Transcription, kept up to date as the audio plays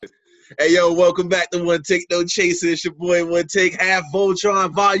Hey, yo, welcome back to One Take No Chaser. It's your boy One Take, half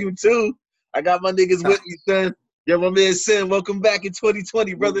Voltron, Volume 2. I got my niggas with me, son. Yo, my man Sin, welcome back in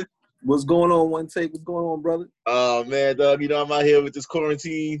 2020, brother. What's going on, One Take? What's going on, brother? Oh, man, dog, you know, I'm out here with this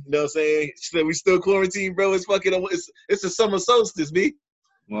quarantine, you know what I'm saying? We still quarantined, bro. It's fucking, it's the summer solstice, B.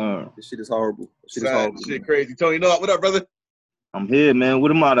 Wow. This shit is horrible. Shit crazy. Tony, what up, brother? I'm here, man.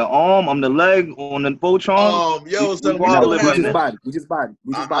 What am I, the arm? I'm the leg on the Voltron? Yo, son, we just body.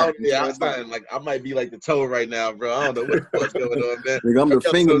 I might be like the toe right now, bro. I don't know what the fuck's going on, man. I'm the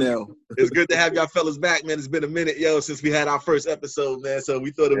fingernail. It's good to have y'all fellas back, man. It's been a minute, yo, since we had our first episode, man. So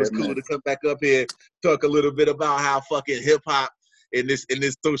we thought it was cool to come back up here, talk a little bit about how fucking hip hop in this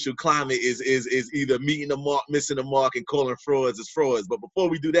social climate is either meeting the mark, missing the mark, and calling frauds as frauds. But before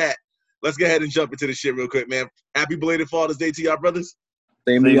we do that, let's go ahead and jump into this shit real quick, man. Happy belated Father's Day to y'all, brothers.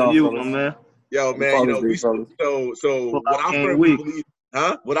 Same to you, man. Yo, man, you know, so what I firmly believe,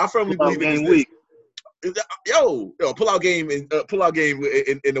 what I firmly believe is this. Pull out game in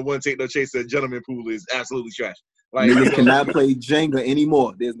the One Take No Chaser gentleman pool is absolutely trash. Like, niggas cannot play Jenga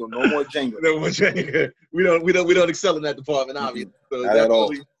anymore. There's no more Jenga. No more Jenga. We don't excel in that department, obviously. So not at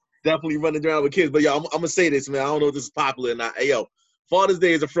all. Definitely running around with kids. But yo, I'm gonna say this, man. I don't know if this is popular or not. Hey, yo, Father's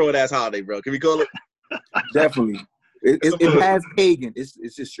Day is a fraud ass holiday, bro. Can we call it? Definitely. It has pagan. It's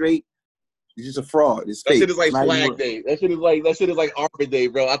just straight. It's just a fraud. It's fake. That shit is like Flag Day. That shit is like Arbor Day,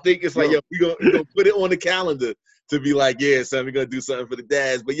 bro. I think it's like, yo, we gonna put it on the calendar to be like, yeah, son, we're gonna do something for the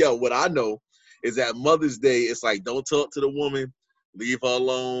dads. But yo, what I know is that Mother's Day, it's like, don't talk to the woman, leave her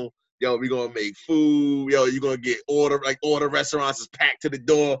alone. Yo, we gonna make food. Yo, you're gonna get all the restaurants is packed to the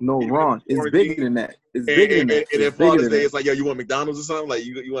door. No, Ron, it's bigger than that. It's bigger than that. And then Father's Day, it's like, yo, you want McDonald's or something? Like,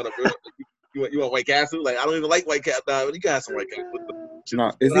 you want you want White Castle? Like, I don't even like White Castle. Nah, you got some White Castle.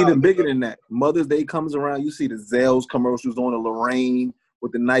 No, it's even bigger than that. Mother's Day comes around, you see the Zales commercials on the Lorraine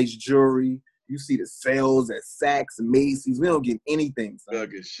with the nice jewelry. You see the sales at Saks and Macy's. We don't get anything.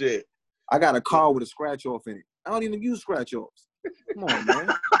 Good shit. I got a car with a scratch off in it. I don't even use scratch offs. Come on, man.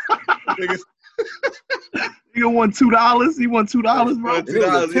 You want $2? You want $2, bro? $2.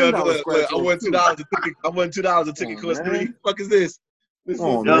 I want $2. I want $2. A ticket cost $3. Fuck is this?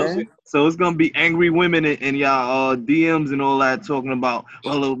 So it's gonna be angry women in y'all DMs and all that talking about,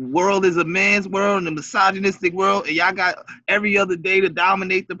 well, the world is a man's world and a misogynistic world, and y'all got every other day to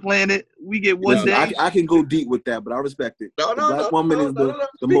dominate the planet. We get one day. I can go deep with that, but I respect it. Black woman is the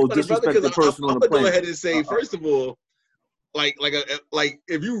most disrespected person on the planet. Go ahead and say, first of all, like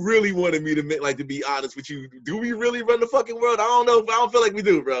if you really wanted me to be honest with you, do we really run the fucking world? I don't know. I don't feel like we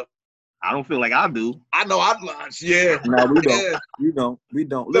do, bro. I don't feel like I do. I know I'd lunch. Yeah. No, we don't. We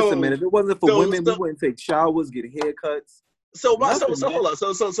don't. Listen, man, if it wasn't for women, we wouldn't take showers, get haircuts. So hold on.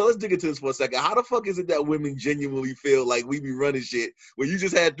 So let's dig into this for a second. How the fuck is it that women genuinely feel like we be running shit when you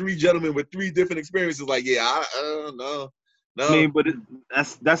just had 3 gentlemen with 3 different experiences? Like, yeah, I no. I mean, but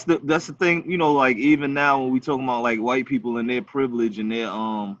that's the thing, you know, like even now when we talking about like white people and their privilege and their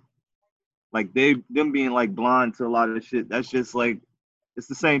like them being like blind to a lot of the shit, that's just like, it's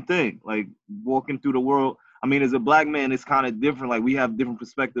the same thing. Like walking through the world. I mean, as a black man, it's kind of different. Like we have different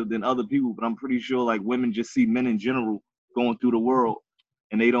perspective than other people, but I'm pretty sure like women just see men in general going through the world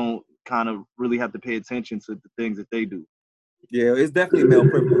and they don't kind of really have to pay attention to the things that they do. Yeah, it's definitely male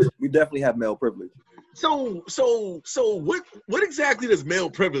privilege. We definitely have male privilege. So what exactly does male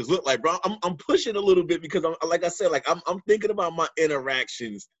privilege look like, bro? I'm pushing a little bit because I'm thinking about my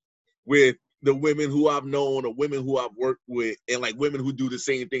interactions with the women who I've known or women who I've worked with and like women who do the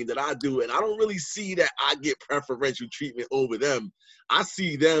same thing that I do. And I don't really see that I get preferential treatment over them. I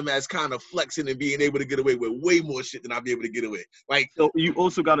see them as kind of flexing and being able to get away with way more shit than I'll be able to get away. Like, so you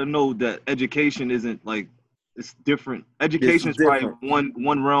also got to know that education isn't like, it's different. Education is probably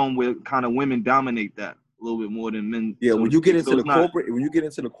one realm where kind of women dominate that a little bit more than men. Yeah, when you get into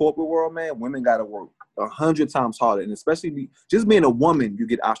the corporate world, man, women got to work 100 times harder, and especially just being a woman, you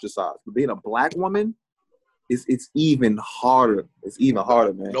get ostracized. But being a black woman, it's even harder. It's even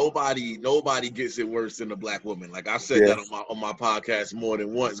harder, man. Nobody gets it worse than a black woman. Like I said that on my podcast more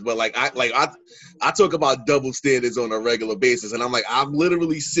than once. But I talk about double standards on a regular basis, and I'm like, I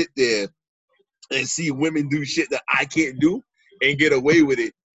literally sit there and see women do shit that I can't do and get away with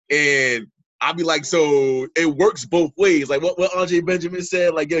it. And I'll be like, so it works both ways. Like what Andre Benjamin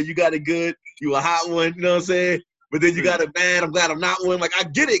said, like, yo, you got it good. You a hot one, you know what I'm saying? But then you got it bad. I'm glad I'm not one. Like, I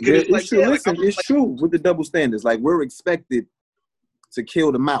get it. Yeah, it's true. Listen, it's true with the double standards. Like, we're expected to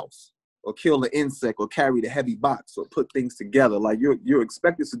kill the mouse or kill the insect or carry the heavy box or put things together. Like, you're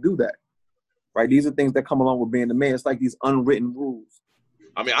expected to do that, right? These are things that come along with being the man. It's like these unwritten rules.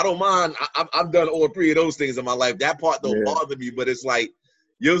 I mean, I don't mind. I've done all 3 of those things in my life. That part don't bother me, but it's like,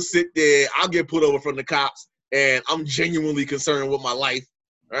 You'll sit there. I'll get pulled over from the cops, and I'm genuinely concerned with my life.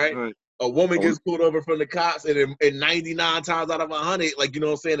 Right? A woman gets pulled over from the cops, and 99 times out of 100, like, you know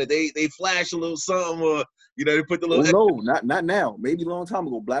what I'm saying, that they flash a little something, or, you know, they put the little. Oh no, not now. Maybe a long time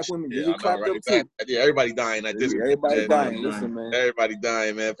ago. Black women get clapped up too. Yeah, everybody dying at this. Everybody dying. Listen, man. Everybody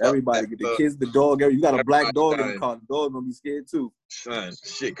dying, man. Everybody get the kids, the dog. You got a black dog in the car. The dog gonna be scared too. Son,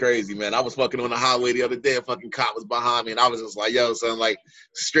 shit crazy, man. I was fucking on the highway the other day. A fucking cop was behind me, and I was just like, yo, son, like,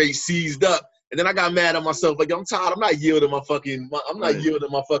 straight seized up. And then I got mad at myself, like, I'm tired. I'm not yielding my fucking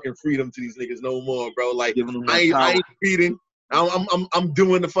freedom to these niggas no more, bro. Like, I ain't speeding. I'm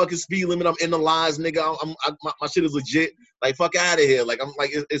doing the fucking speed limit. I'm in the lines, nigga. My shit is legit. Like, fuck out of here. Like, I'm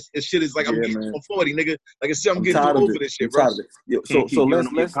like, it's shit is like, I'm getting on 40, nigga. Like, I'm getting over this shit, bro. So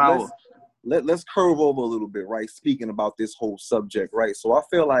let's curve over a little bit, right? Speaking about this whole subject, right? So I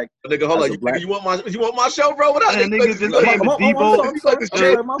feel like, nigga, hold on, you want my show, bro? What up? Nigga just came to Debo.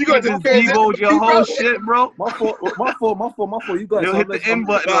 You got to Debo your whole shit, bro. My fault. You guys hit the end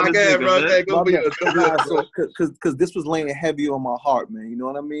button on this nigga, bro. Because this was laying heavy on my heart, man. You know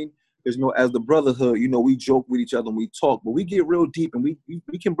what I mean? Because, you know, as the brotherhood, you know, we joke with each other and we talk, but we get real deep, and we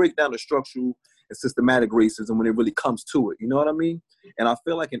can break down the structural and systematic racism when it really comes to it. You know what I mean? And I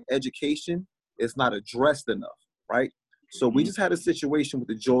feel like in education, it's not addressed enough, right? So we just had a situation with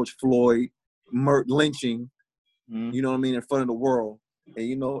the George Floyd lynching, you know what I mean, in front of the world. And,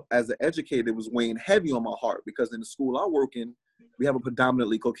 you know, as an educator, it was weighing heavy on my heart, because in the school I work in, we have a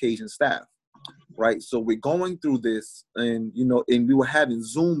predominantly Caucasian staff, right? So we're going through this, and, you know, and we were having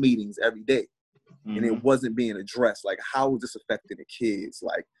Zoom meetings every day, and it wasn't being addressed. Like, how is this affecting the kids?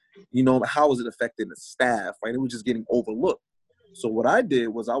 Like, you know, how is it affecting the staff, right? It was just getting overlooked. So what I did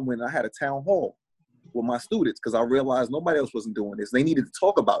was I had a town hall with my students, because I realized nobody else wasn't doing this. They needed to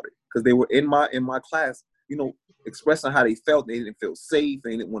talk about it, because they were in my class, you know, expressing how they felt. They didn't feel safe.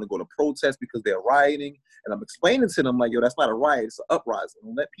 They didn't want to go to protest because they're rioting. And I'm explaining to them, like, yo, that's not a riot. It's an uprising.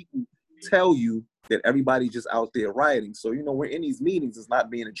 Don't let people tell you that everybody's just out there rioting. So, you know, we're in these meetings. It's not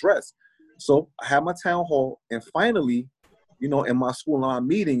being addressed. So I had my town hall, and finally, you know, in my school line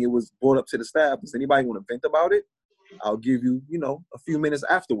meeting, it was brought up to the staff. Does anybody want to vent about it? I'll give you, you know, a few minutes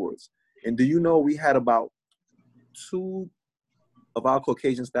afterwards. And do you know, we had about 2 of our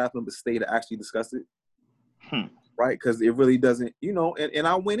Caucasian staff members stay to actually discuss it, right? Because it really doesn't, you know, and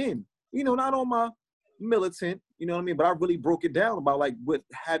I went in, you know, not on my militant, you know what I mean, but I really broke it down about, like, what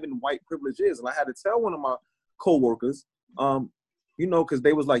having white privilege is. And I had to tell one of my coworkers, you know, because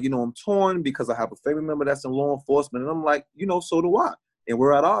they was like, you know, I'm torn because I have a family member that's in law enforcement. And I'm like, you know, so do I. And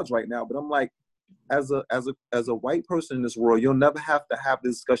we're at odds right now. But I'm like, as a white person in this world, you'll never have to have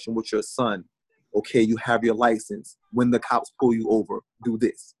this discussion with your son. Okay, you have your license. When the cops pull you over, do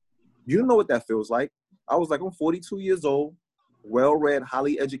this. You don't know what that feels like. I was like, I'm 42 years old, well-read,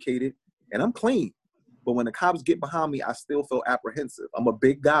 highly educated, and I'm clean. But when the cops get behind me, I still feel apprehensive. I'm a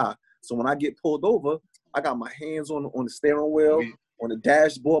big guy. So when I get pulled over, I got my hands on the steering wheel, on the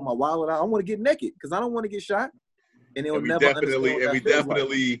dashboard, my wallet. I want to get naked because I don't want to get shot. And they'll never understand what that feels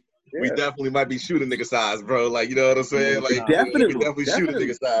like. We definitely might be shooting nigga size, bro. Like, you know what I'm saying? Like, definitely shooting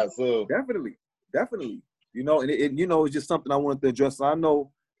nigga size. So definitely. You know, and it you know, it's just something I wanted to address. So I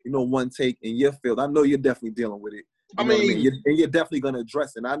know, you know, one take in your field. I know you're definitely dealing with it. You know what I mean? You're definitely gonna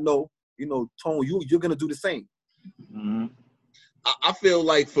address it. And I know, you know, Tone, you're gonna do the same. I feel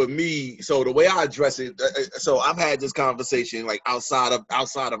like for me, so the way I address it, so I've had this conversation like outside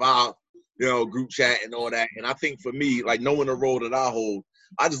of our, you know, group chat and all that. And I think for me, like, knowing the role that I hold,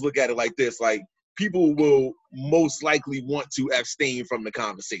 I just look at it like this: like, people will most likely want to abstain from the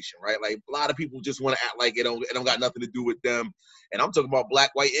conversation, right? Like, a lot of people just want to act like it don't got nothing to do with them. And I'm talking about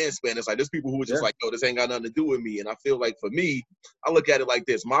black, white, and Spanish. Like, there's people who are just like, yo, this ain't got nothing to do with me. And I feel like for me, I look at it like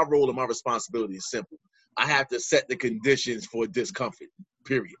this: my role and my responsibility is simple. I have to set the conditions for discomfort,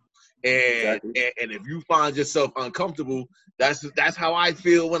 period. And and if you find yourself uncomfortable, that's how I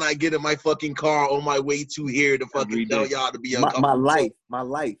feel when I get in my fucking car on my way to here to fucking tell y'all to be uncomfortable. My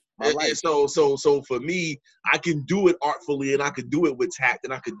life. And so for me, I can do it artfully, and I could do it with tact,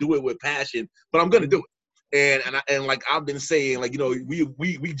 and I could do it with passion, but I'm gonna do it. And like I've been saying, like, you know,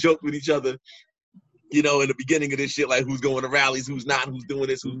 we joke with each other, you know, in the beginning of this shit, like, who's going to rallies, who's not, who's doing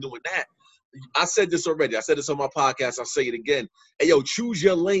this, who's doing that. I said this already. I said this on my podcast. I'll say it again. Hey, yo, choose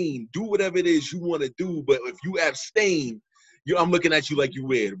your lane. Do whatever it is you want to do. But if you abstain, I'm looking at you like you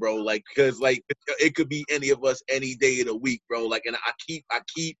weird, bro. Like, because, like, it could be any of us any day of the week, bro. Like, and I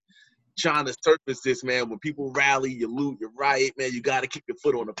keep trying to surface this, man. When people rally, you loot, you riot, man, you got to keep your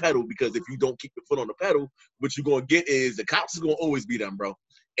foot on the pedal, because if you don't keep your foot on the pedal, what you're going to get is the cops is going to always be them, bro.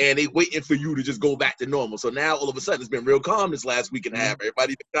 and they waiting for you to just go back to normal. So now all of a sudden it's been real calm this last week and a half.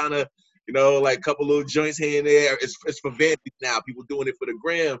 Everybody kind of, you know, like a couple little joints here and there. It's for vanity now. People doing it for the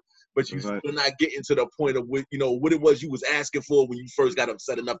gram, but you still not getting to the point of what, you know, what it was you was asking for when you first got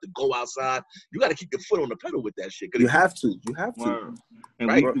upset enough to go outside. You got to keep your foot on the pedal with that shit. You have to. You have to. And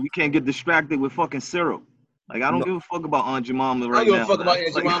right? we can't get distracted with fucking syrup. Like, I don't give a fuck about Aunt Jemima right now. I don't give a fuck about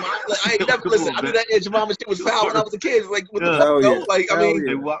Aunt Jemima. I ain't never listen. I knew that Aunt Jemima shit was foul when I was a kid. Like, what the fuck? Yeah. Like, I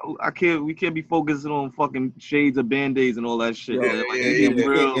mean, we can't be focusing on fucking shades of Band-Aids and all that shit.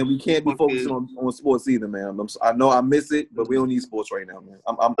 And we can't be focusing on sports either, man. I know I miss it, but we don't need sports right now, man.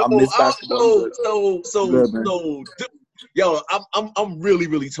 I miss basketball. Yo, I'm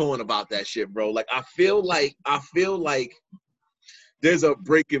really torn about that shit, bro. Like, I feel like there's a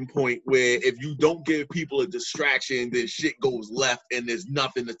breaking point where if you don't give people a distraction, then shit goes left and there's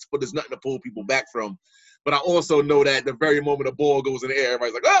nothing to pull people back from. But I also know that the very moment the ball goes in the air,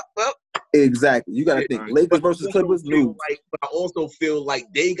 everybody's like, oh, well. Exactly. You got to think. Lakers versus Clippers, new. But I also feel like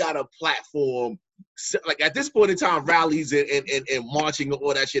they got a platform. Like, at this point in time, rallies and marching and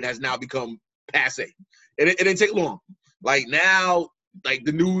all that shit has now become passe. It didn't take long. Like, now, like,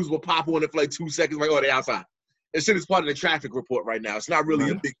 the news will pop on it for like 2 seconds, like, oh, they outside. It's shit is part of the traffic report right now. It's not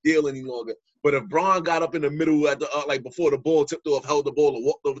really a big deal any longer. But if Bron got up in the middle at the like before the ball tipped off, held the ball and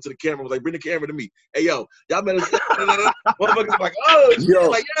walked over to the camera, was like, "Bring the camera to me." Hey, yo, y'all better. Motherfuckers like, "Oh, yo,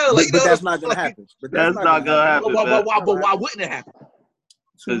 like, yo, like, but that's not gonna happen. But that's not gonna happen. But why wouldn't it happen?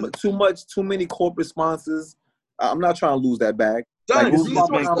 Too many corporate sponsors. I'm not trying to lose that bag. Like,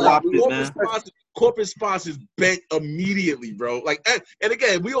 corporate sponsors bent immediately, bro. Like, and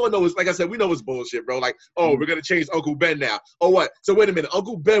again, we all know it's, like I said, we know it's bullshit, bro. Like, oh, we're gonna change Uncle Ben now. Oh, what? So wait a minute,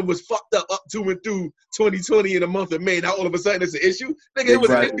 Uncle Ben was fucked up to and through 2020 in the month of May. Now all of a sudden it's an issue, nigga. It was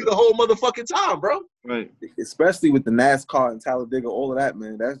an issue the whole motherfucking time, bro. Right. Especially with the NASCAR and Talladega, all of that,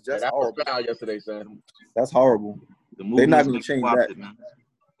 man. That's just horrible. Yesterday, son. That's horrible. They're not gonna change that. Man.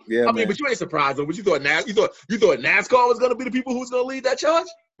 Yeah, I mean, but you ain't surprised though. But you thought NASCAR was gonna be the people who's gonna lead that charge?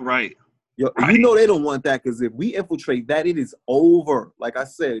 Right. Yo, you know they don't want that because if we infiltrate that, it is over. Like I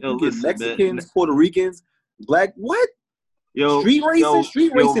said, you get Mexicans, Puerto Ricans, black, what? Street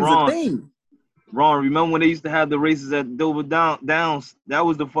racing Ron, is a thing. Ron, remember when they used to have the races at Dover Downs? That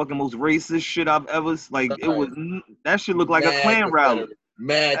was the fucking most racist shit I've ever, like, it was, that shit looked like a Klan rally.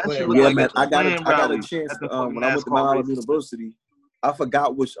 Mad Klan rally. Yeah, man, I got a chance when I went to Mount Olive University. I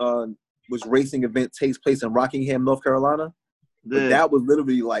forgot which racing event takes place in Rockingham, North Carolina. But that was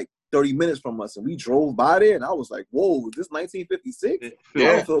literally like 30 minutes from us, and we drove by there, and I was like, "Whoa, is this 1956?"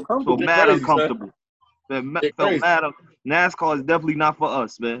 Yeah, I feel comfortable. So mad uncomfortable. NASCAR is definitely not for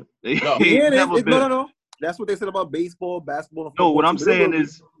us, man. No. That's what they said about baseball, basketball. And football. No, what I'm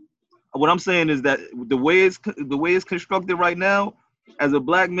saying is that the way it's constructed right now, as a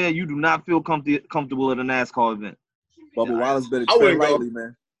black man, you do not feel comfortable at a NASCAR event. Bubba Wallace better tread lightly,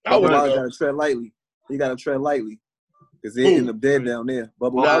 man. Bubba Wallace got to tread lightly. He got to tread lightly. Because they end up dead down there.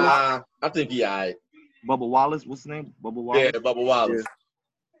 Bubba Wallace? I think he all right. Bubba Wallace? What's his name? Bubba Wallace? Yeah, Bubba Wallace.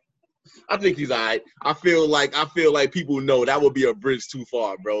 Yeah. I think he's all right. I feel like people know that would be a bridge too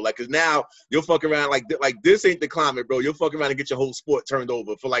far, bro. Like, because now you'll fuck around like this ain't the climate, bro. You'll fuck around and get your whole sport turned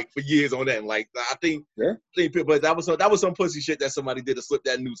over for years on end. Like, I think but that was some pussy shit that somebody did to slip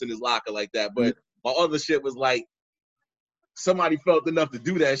that noose in his locker like that. But my other shit was like, somebody felt enough to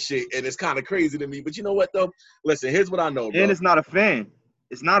do that shit, and it's kind of crazy to me. But you know what, though? Listen, here's what I know, bro. And it's not a fan.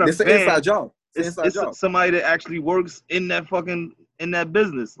 It's not a fan. It's an inside job. It's somebody that actually works in that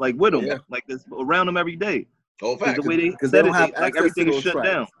business, like with them, like this around them every day. Oh, fact. The way they said it, like everything is shut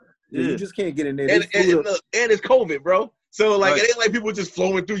down. Yeah. You just can't get in there. And it's COVID, bro. So like it ain't like people just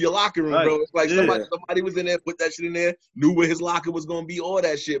flowing through your locker room, bro. It's like somebody was in there, put that shit in there, knew where his locker was gonna be, all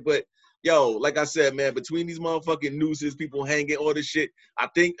that shit, but. Yo, like I said, man, between these motherfucking nooses, people hanging, all this shit, I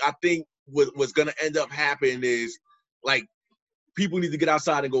think what's gonna end up happening is like people need to get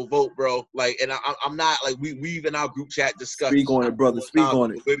outside and go vote, bro. Like, and I'm not like we've in our group chat discussed. Speak on it, brother. Speak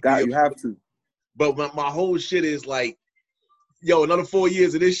on it. God, you have to. But my whole shit is like, yo, another 4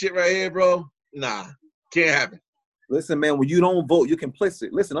 years of this shit right here, bro. Nah, can't happen. Listen, man, when you don't vote, you're complicit.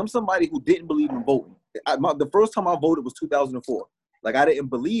 Listen, I'm somebody who didn't believe in voting. The first time I voted was 2004. Like, I didn't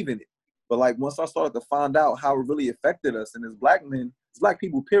believe in it. But like once I started to find out how it really affected us, and as black men, as black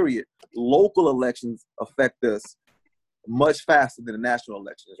people, period, local elections affect us much faster than the national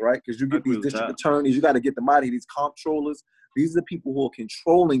elections, right? Because you get these district attorneys, you got to get them out of here, these comptrollers. These are the people who are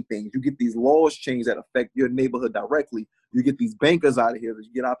controlling things. You get these laws changed that affect your neighborhood directly. You get these bankers out of here that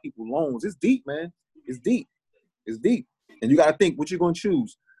you get our people loans. It's deep, man. It's deep. And you got to think what you're going to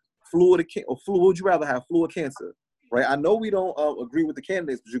choose. Flu or what would you rather have, flu or cancer? right? I know we don't agree with the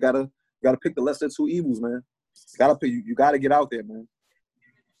candidates, but you gotta pick the lesser of two evils, man. You gotta get out there, man.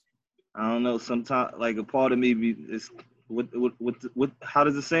 I don't know. Sometimes, like a part of me is what how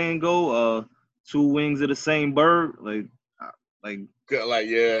does the saying go? Two wings of the same bird. Like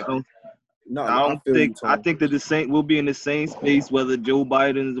yeah. I think that we'll be in the same space whether Joe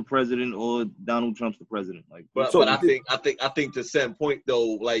Biden is the president or Donald Trump's the president. Like, but I think to Sam's point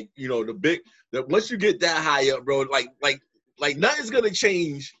though, like, you know, once you get that high up, bro, like nothing's gonna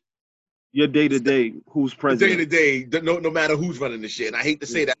change. Your day to day, who's president? Day to day, no matter who's running the shit. And I hate to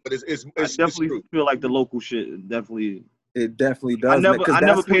say that, but it's I definitely feel like the local shit definitely. It definitely does. I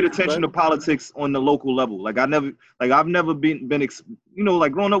never paid attention to politics on the local level. I've never been you know,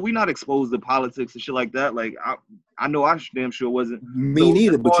 like growing up, we not exposed to politics and shit like that. Like I know I damn sure wasn't. Me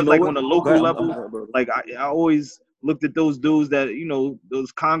neither. But you know like what? On the local level, like I always looked at those dudes that, you know,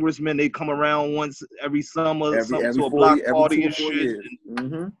 those congressmen, they come around once every summer to a block party and shit,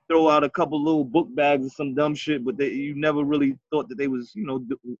 and throw out a couple little book bags and some dumb shit, but you never really thought that they was, you know,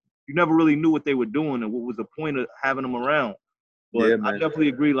 you never really knew what they were doing and what was the point of having them around. But yeah, I definitely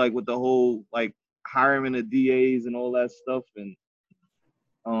agree, like, with the whole, like, hiring the DAs and all that stuff. And,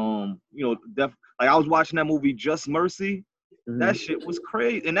 you know, like, I was watching that movie Just Mercy. That shit was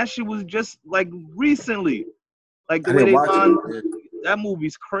crazy. And that shit was just, like, recently. Like, the way they lined, that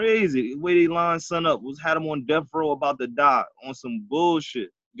movie's crazy. The way they lined son up had him on death row about to die on some bullshit.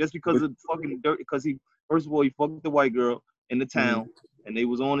 Just because of fucking dirt. Because first of all, he fucked the white girl in the town. And they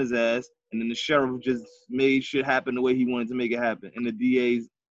was on his ass, and then the sheriff just made shit happen the way he wanted to make it happen, and the DA's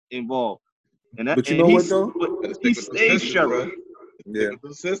involved. And that, but you know what though? He stayed sheriff. Yeah.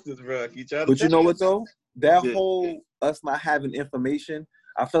 Sisters, bro. But you know what though? That whole us not having information,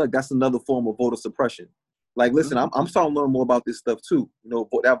 I feel like that's another form of voter suppression. Like, listen, I'm starting to learn more about this stuff too. You know,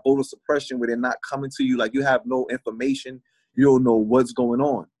 that voter suppression where they're not coming to you, like you have no information, you don't know what's going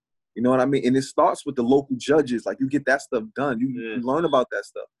on. You know what I mean? And it starts with the local judges. Like, you get that stuff done. You learn about that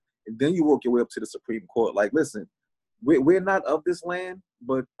stuff. And then you work your way up to the Supreme Court. Like, listen, we're not of this land,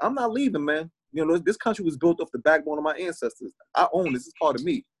 but I'm not leaving, man. You know, this country was built off the backbone of my ancestors. I own this. It's part of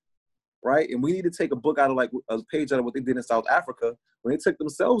me, right? And we need to take a book out of, like, a page out of what they did in South Africa when they took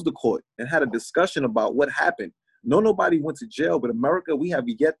themselves to court and had a discussion about what happened. Nobody went to jail, but America, we have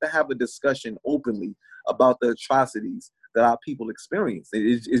yet to have a discussion openly about the atrocities that our people experience.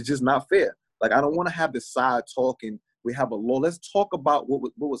 It's just not fair. Like, I don't want to have this side talking. We have a law. Let's talk about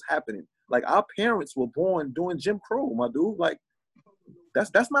what was happening. Like, our parents were born during Jim Crow, my dude. Like,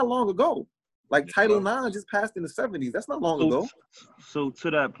 that's not long ago. Like, Title IX just passed in the 70s. That's not long ago. So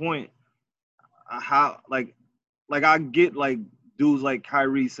to that point, how like I get, like, dudes like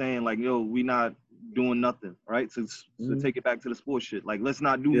Kyrie saying, like, yo, we not doing nothing, right? So take it back to the sports shit. Like, let's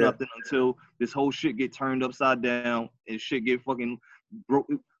not do nothing until this whole shit get turned upside down and shit get fucking broke.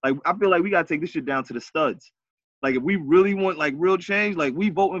 Like, I feel like we gotta take this shit down to the studs. Like, if we really want, like, real change, like, we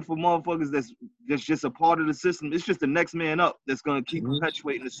voting for motherfuckers that's just a part of the system. It's just the next man up that's gonna keep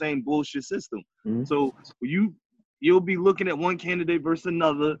perpetuating the same bullshit system. So you'll be looking at one candidate versus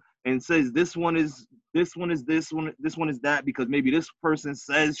another and says this one is this one is that, because maybe this person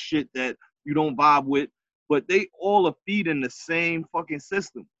says shit that you don't vibe with, but they all are feeding the same fucking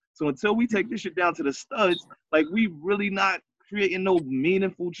system. So until we take this shit down to the studs, like, we really not creating no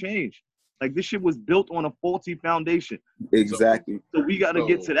meaningful change. Like, this shit was built on a faulty foundation. Exactly. So we got to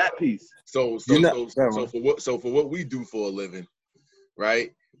get to that piece. So for what we do for a living,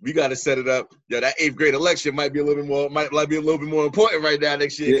 right? We got to set it up. Yeah, that 8th grade election might be a little bit more important right now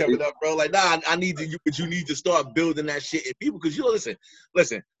next year coming up, bro. Like, nah, I need to, but you need to start building that shit in people, because, you know,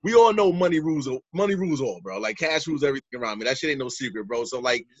 listen, we all know money rules all, bro. Like, cash rules everything around me. That shit ain't no secret, bro. So,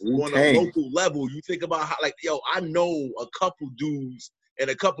 like, on a local level, you think about how, like, yo, I know a couple dudes and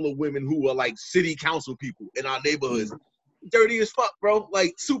a couple of women who are, like, city council people in our neighborhoods. Dirty as fuck, bro.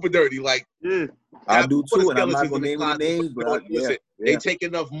 Like, super dirty. Like, I do too, and I'm not gonna name any names, but they take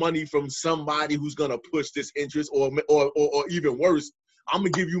enough money from somebody who's gonna push this interest, or even worse, I'm gonna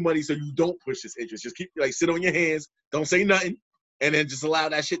give you money so you don't push this interest. Just keep, like, sit on your hands, don't say nothing, and then just allow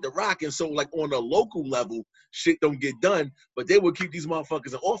that shit to rock. And so, like, on a local level, shit don't get done, but they will keep these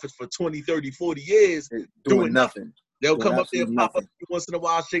motherfuckers in office for 20, 30, 40 years doing nothing. They'll come up there, pop up once in a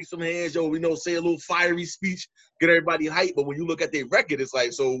while, shake some hands, yo, say a little fiery speech, get everybody hyped. But when you look at their record, it's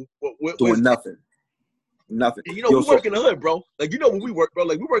like, so what doing nothing. Nothing. And, you know, we work in the hood, bro. Like, you know, when we work, bro,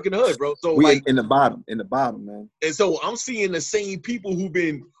 like, we work in the hood, bro. So, we, like, in the bottom, man. And so I'm seeing the same people who've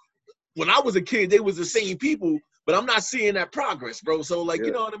been, when I was a kid, they was the same people, but I'm not seeing that progress, bro. So, like,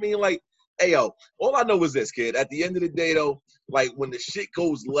 you know what I mean? Like, Hey, yo, all I know is this, kid. At the end of the day, though, like when the shit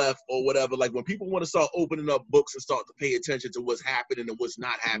goes left or whatever, like when people want to start opening up books and start to pay attention to what's happening and what's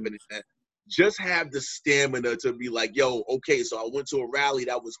not happening, man, just have the stamina to be like, yo, okay, so I went to a rally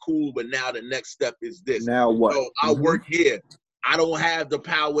that was cool, but now the next step is this. Now what? So I work here. I don't have the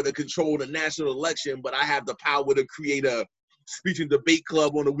power to control the national election, but I have the power to create a speech and debate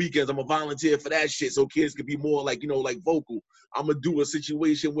club on the weekends. I'm a volunteer for that shit so kids can be more like, like vocal. I'm gonna do a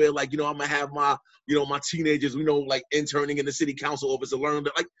situation where like, I'm gonna have my, my teenagers, like interning in the city council office to learn,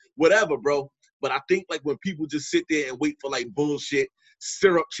 like whatever, bro. But I think like when people just sit there and wait for like bullshit,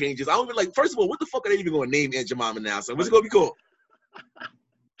 syrup changes. I don't even like, first of all, what the fuck are they even gonna name Aunt Jemima now? So what's it gonna be called?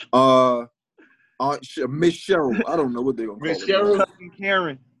 Miss Cheryl. I don't know what they're gonna call Miss Cheryl. Cousin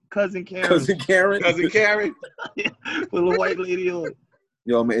Karen. Cousin Karen. Cousin Karen. With a white lady on.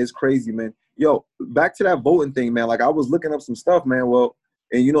 Yo, man, it's crazy, man. Yo, back to that voting thing, man. Like I was looking up some stuff, man. Well,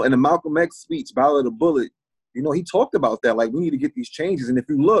 and in the Malcolm X speech, Battle of the Bullet, he talked about that. Like we need to get these changes. And if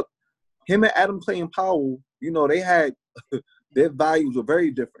you look, him and Adam Clayton Powell, they had their values were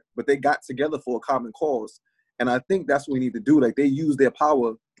very different, but they got together for a common cause. And I think that's what we need to do. Like they use their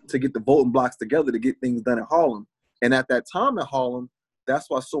power to get the voting blocks together to get things done in Harlem. And at that time in Harlem, that's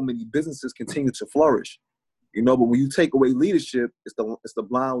why so many businesses continue to flourish. But when you take away leadership, it's the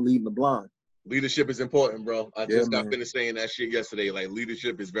blind leading the blind. Leadership is important, bro. I just got finished saying that shit yesterday. Like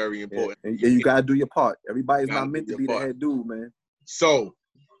leadership is very important. Yeah. And you gotta do your part. Everybody's not meant to be the head dude, man. So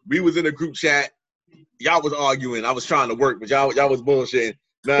we was in a group chat. Y'all was arguing. I was trying to work, but y'all was bullshitting.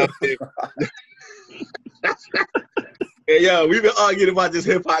 Nah, hey, yo, we've been arguing about this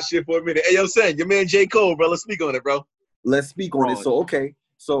hip hop shit for a minute. Hey, yo, son, your man J. Cole, bro. Let's speak on it, bro. Let's speak on it. So, okay.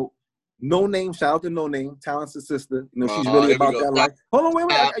 So, No Name, shout out to No Name, talented sister. She's really about that life. Hold on, wait.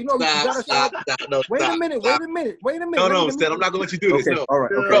 You gotta shout out. Wait a minute. No, Stan, I'm not gonna let you do this. Okay, no. All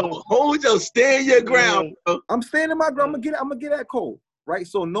right. Okay. Bro, hold your, stand your ground, bro. I'm standing my ground. I'm gonna get at Cole, right?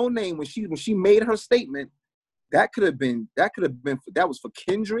 So, No Name, when she made her statement, that was for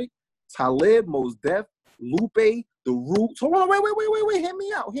Kendrick, Talib, Mos Def, Lupe, The Roots. Hold on, wait.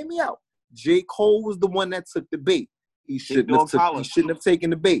 Hear me out. J. Cole was the one that took the bait. He shouldn't have taken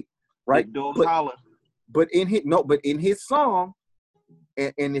the bait, right? But in his song,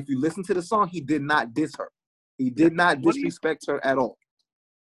 and if you listen to the song, he did not diss her. He did not disrespect her at all.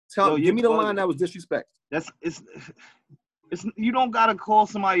 Give me the line that was disrespect. You don't gotta call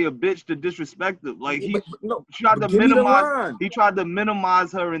somebody a bitch to disrespect them. Like he tried to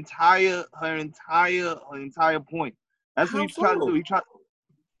minimize her entire point. That's what he tried to do.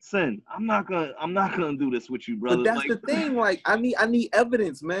 Sin, I'm not gonna do this with you, brother. But that's the thing. Like I need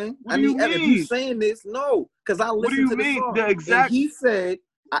evidence, man. I need evidence. If you saying this, no, because I listened to the song. And he said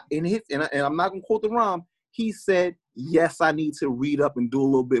and I'm not gonna quote the rhyme. He said, yes, I need to read up and do a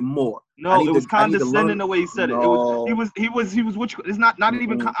little bit more. No, it was condescending the way he said it. He was it's not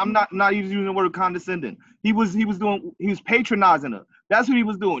even I'm not using the word condescending. He was patronizing her. That's what he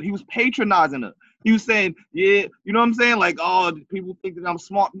was doing. He was patronizing her. He was saying, yeah, you know what I'm saying? Like, oh, people think that I'm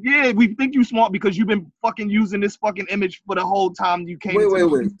smart. Yeah, we think you smart because you've been fucking using this fucking image for the whole time you came.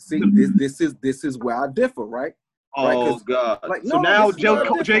 Wait. See, this is where I differ, right? Oh God! Like, so now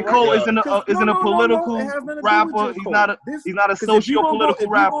J. Cole isn't a political rapper. He's not a socio-political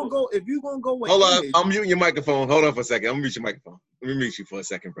rapper. If you gonna go, hold on, I'm muting your microphone. Hold on for a second. I'm gonna mute your microphone. Let me mute you for a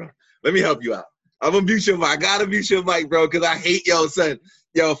second, bro. Let me help you out. I'm gonna mute your mic. I gotta mute your mic, bro, because I hate son.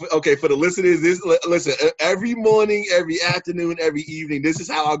 Okay, for the listeners, listen. Every morning, every afternoon, every evening, this is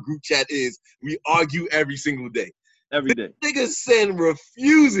how our group chat is. We argue every single day. Every day. Nigga Sen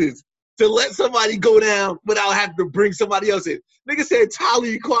refuses to let somebody go down without having to bring somebody else in. Nigga said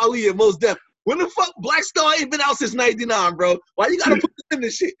Talib Kweli and Mos Def. When the fuck Black Star ain't been out since '99, bro? Why you gotta put them in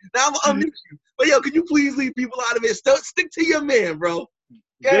this shit? Now I'm gonna unmute you. But yo, can you please leave people out of it? Stick to your man, bro.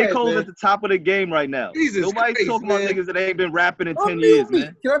 J. Cole's at the top of the game right now. Nobody's talking about niggas that ain't been rapping in 10 years,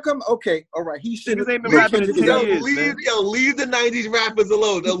 man. Can I come? Okay, all right. He should. Niggas ain't been rapping in 10 years, man. Leave the '90s rappers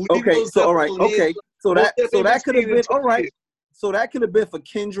alone. Okay, so all right, okay, so that could have been all right. So that could have been for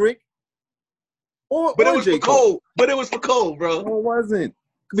Kendrick. But it was for Cole. But it was for Cole, bro. No, it wasn't.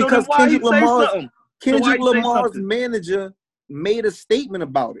 Because Kendrick Lamar's manager made a statement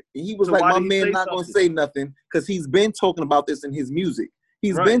about it. And he was like, my man not going to say nothing because he's been talking about this in his music.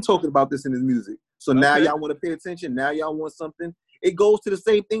 He's been talking about this in his music. So now y'all want to pay attention. Now y'all want something. It goes to the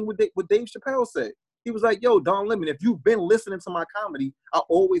same thing with what Dave Chappelle said. He was like, yo, Don Lemon, if you've been listening to my comedy, I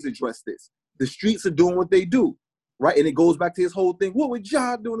always address this. The streets are doing what they do. Right, and it goes back to his whole thing. What would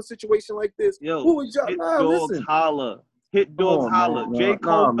y'all do in a situation like this? Yo, what would y'all Hit dogs holler. J.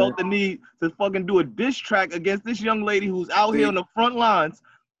 Cole felt the need to fucking do a diss track against this young lady who's out here on the front lines.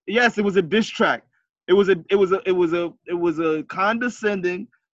 yes, it was a diss track. It was a condescending,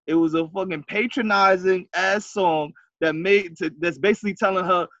 it was a fucking patronizing ass song that's basically telling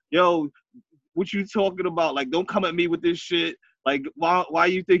her, yo, what you talking about? Like, don't come at me with this shit. Like, why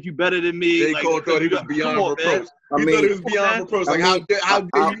you think you better than me? J. Like, Cole thought he was beyond reproach. He thought he was beyond reproach. Like, how dare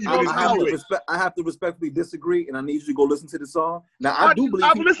you even insinuate? I have to respectfully disagree, and I need you to go listen to the song. Now, I do believe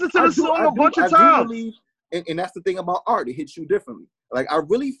I've listened to the song a bunch of times. Believe, and that's the thing about art; it hits you differently. Like, I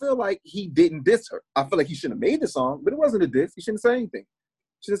really feel like he didn't diss her. I feel like he shouldn't have made the song, but it wasn't a diss. He shouldn't say anything.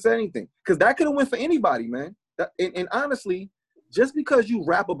 Because that could have went for anybody, man. And honestly, just because you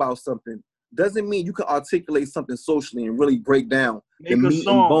rap about something doesn't mean you can articulate something socially and really break down the meat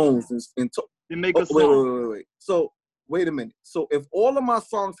and bones and make a song. Wait. So wait a minute. So if all of my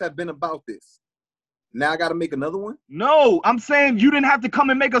songs have been about this, now I got to make another one? No, I'm saying you didn't have to come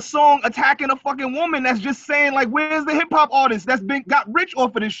and make a song attacking a fucking woman that's just saying, like, where's the hip hop artist that's got rich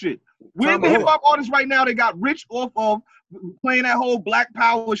off of this shit? Where's the hip hop artists right now that got rich off of playing that whole black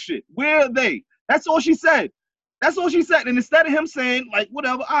power shit? Where are they? That's all she said. That's all she said. And instead of him saying, like,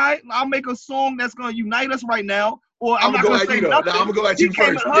 whatever, all right, I'll make a song that's going to unite us right now, or I'm not going to say nothing. I'm going to go at you first. He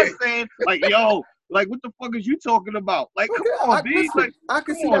came at her saying, like, yo, like, what the fuck is you talking about? Like, come on, B. Like, I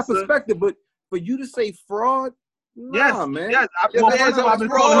can see that perspective, but for you to say fraud, nah, man. Yes. I've been calling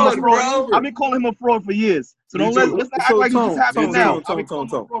him a fraud. I've been calling him a fraud for years. So let's not act like it just happened now.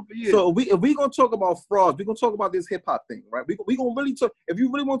 So if we gonna talk about frauds, we're gonna talk about this hip hop thing, right? We gonna really talk. If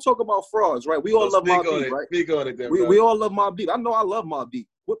you really want to talk about frauds, right? We all love Mobb Deep, right? Speak on it, then, we all love Mobb Deep. I know I love Mobb Deep.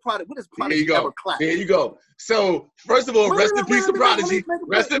 What is Prodigy ever clapped? There you go. So first of all, rest in peace to Prodigy.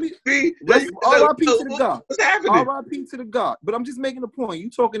 Rest in peace. R.I.P. to the God. What's happening? R.I.P. to the God. But I'm just making a point. You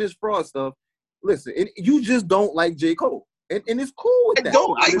talking this fraud stuff. Listen, you just don't like J. Cole. And it's cool with that. I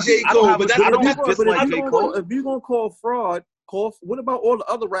don't like J. Cole, but I don't dislike J. Cole. If you're gonna call fraud, what about all the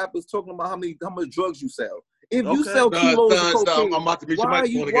other rappers talking about how much drugs you sell? If you sell kilos of cocaine, I'm about to reach your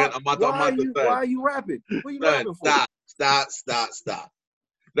microphone again. Why are you rapping? What are you rapping for? Stop.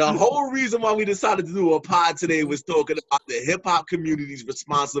 The whole reason why we decided to do a pod today was talking about the hip hop community's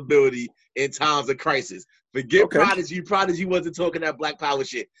responsibility in times of crisis. Forget Prodigy. Prodigy wasn't talking that black power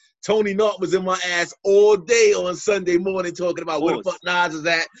shit. Tony Knott was in my ass all day on Sunday morning talking about where the fuck Nas is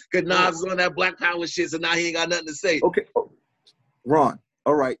at. Because Nas is on that black power shit, so now he ain't got nothing to say. Okay. Ron,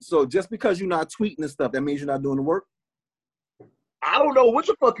 all right. So just because you're not tweeting and stuff, that means you're not doing the work? I don't know what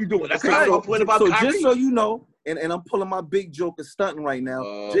the fuck you doing. That's kind of my point about Kyrie. So just so you know, and I'm pulling my big joke and stunting right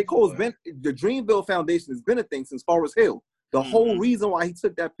now, J. Cole's been, the Dreamville Foundation has been a thing since Forest Hill. The whole reason why he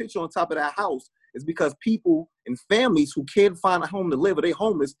took that picture on top of that house is because people and families who can't find a home to live or they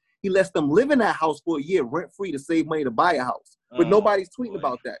homeless, he lets them live in that house for a year rent-free to save money to buy a house. But nobody's tweeting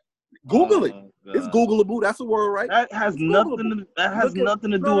about that. Google it. It's Googleable. That's a word, right? That has nothing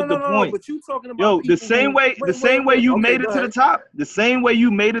to do with the point. But you talking about the same way you made it to the top. The same way you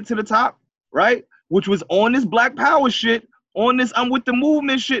made it to the top, right? Which was on this Black Power shit, on this I'm with the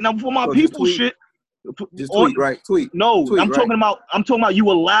movement shit, and I'm for my people shit. Just tweet, right? Tweet. No, tweet, I'm talking about you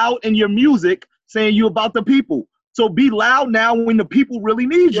were loud in your music saying you about the people. So be loud now when the people really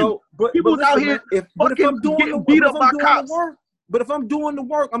need you. People's out here getting beat up by cops. But if I'm doing the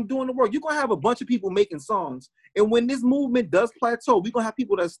work, I'm doing the work. You're going to have a bunch of people making songs. And when this movement does plateau, we're going to have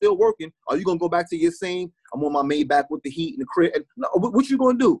people that's still working. Are you going to go back to your same, I'm on my Maybach with the heat and the crib? No, what you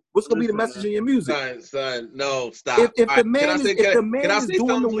going to do? What's going to be the message in your music? Son, no, stop. If the man is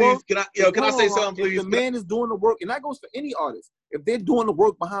doing the work. Can I say something, please? If the man is doing the work, and that goes for any artist. If they're doing the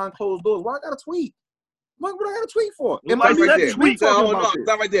work behind closed doors, why I got to tweet? What I got to tweet for?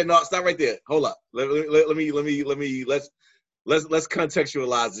 Stop right there. No, stop right there. Hold up. Let's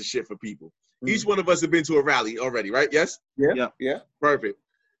contextualize this shit for people. Each one of us have been to a rally already, right? Yes? Yeah. Perfect.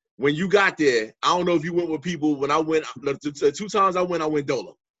 When you got there, I don't know if you went with people. When I went, the 2 times I went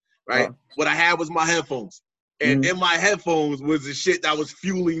Dolo, right? What I had was my headphones. And in my headphones was the shit that was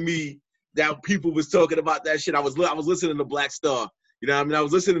fueling me, that people was talking about that shit. I was listening to Black Star. You know what I mean? I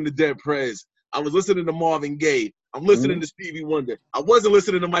was listening to Dead Prez. I was listening to Marvin Gaye. I'm listening to Stevie Wonder. I wasn't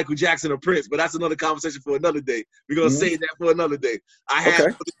listening to Michael Jackson or Prince, but that's another conversation for another day. We're going to save that for another day. I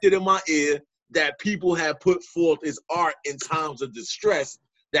had shit in my ear that people had put forth as art in times of distress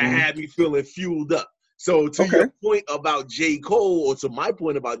that had me feeling fueled up. So to your point about J. Cole, or to my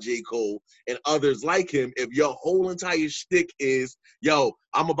point about J. Cole and others like him, if your whole entire shtick is, yo,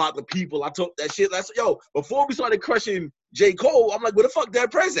 I'm about the people, I talk that shit. Before we started crushing J. Cole, I'm like, where the fuck Dead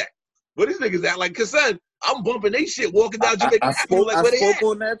Prez at? Where these niggas at? Like, cause son, I'm bumping they shit walking down Jamaica. I spoke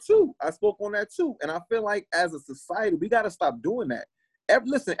on that too. And I feel like as a society, we got to stop doing that.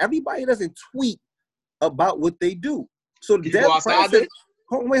 Listen, everybody doesn't tweet about what they do. So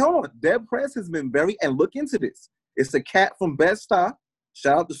Wait, hold on. Dead Prez has been very, and look into this. It's a cat from Bed-Stuy.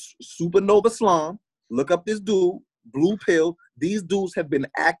 Shout out to Supernova Slum. Look up this dude, Blue Pill. These dudes have been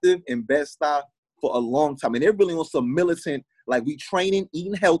active in Bed-Stuy for a long time. And they're really on some militant, like we training,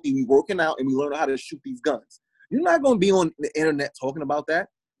 eating healthy, we working out, and we learn how to shoot these guns. You're not going to be on the internet talking about that.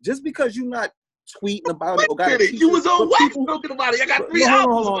 Just because you're not tweeting about it or got you was on wax talking about it. I got 3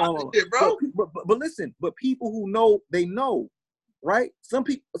 albums about this shit, bro. But listen, but people who know, they know, right? Some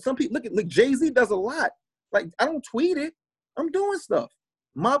people look, Jay-Z does a lot. Like, I don't tweet it. I'm doing stuff.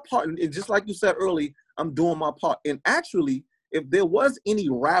 My part, and just like you said earlier, I'm doing my part. And actually, if there was any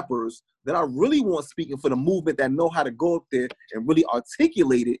rappers that I really want speaking for the movement that know how to go up there and really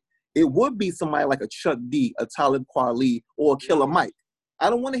articulate it, it would be somebody like a Chuck D, a Talib Kweli, or a Killer Mike. I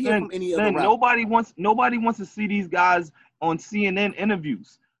don't want to hear from any other rapper. Nobody wants to see these guys on CNN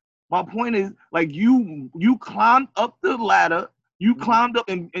interviews. My point is, like, you climbed up the ladder, you climbed up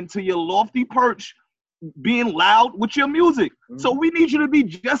into your lofty perch, being loud with your music. So we need you to be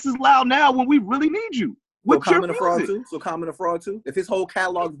just as loud now when we really need you with your music. So Common a fraud too? If his whole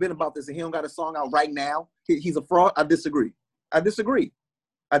catalog's been about this and he don't got a song out right now, he's a fraud? I disagree.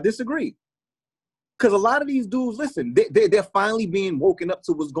 Because a lot of these dudes, listen, they're finally being woken up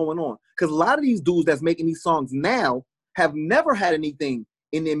to what's going on. Because a lot of these dudes that's making these songs now have never had anything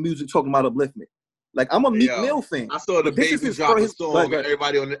in their music talking about upliftment. Like, I'm a Meek Mill fan. I saw the Baby drop a song, and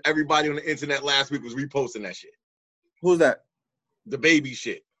everybody on the internet last week was reposting that shit. Who's that? The Baby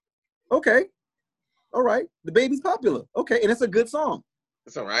shit. Okay. All right. The Baby's popular. Okay, and it's a good song.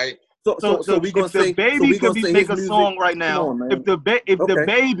 It's all right. So we gonna say Baby could make a song right now. On, if the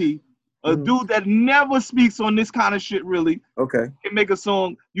Baby, a dude that never speaks on this kind of shit really, can make a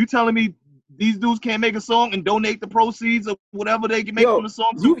song. You telling me these dudes can't make a song and donate the proceeds of whatever they can make from the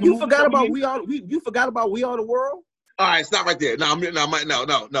song? You forgot about You forgot about We Are the World. All right, stop right there. No. Mute him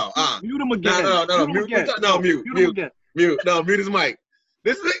again. No. Mute. No, mute his mic.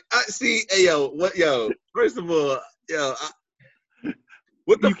 This is see. Hey yo. First of all,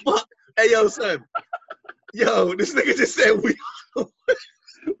 what the fuck? Hey yo, son. Yo, this nigga just said we.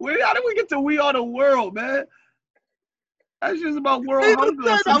 How did we get to We Are the World, man? That's just about world hunger.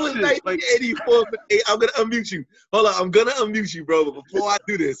 I was 1984. I'm gonna unmute you. Hold on, I'm gonna unmute you, bro. But before I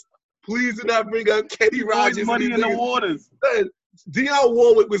do this, please do not bring up Kenny Rogers. Money in the Waters. Dionne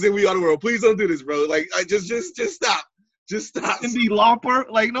Warwick was in We Are the World. Please don't do this, bro. Like, just stop. Just stop. Cyndi Lauper.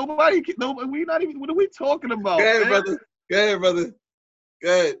 Like, nobody. We not even. What are we talking about? Go ahead, brother. Go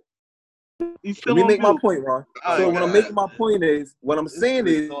ahead. Let me make my point, Ron. So what I'm making my point is, what I'm saying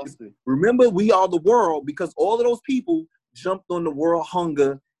is, remember We Are the World, because all of those people jumped on the world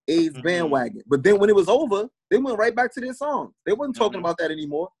hunger AIDS bandwagon. But then when it was over, they went right back to their songs. They wasn't talking about that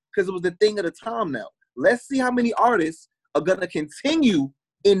anymore because it was the thing of the time now. Let's see how many artists are going to continue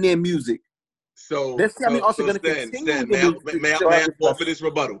in their music. So let's see how many artists are going to continue. May I offer this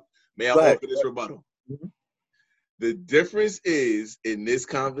rebuttal? The difference is, in this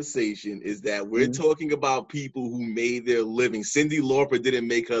conversation, is that we're talking about people who made their living. Cyndi Lauper didn't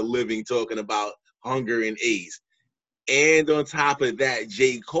make her living talking about hunger and AIDS. And on top of that,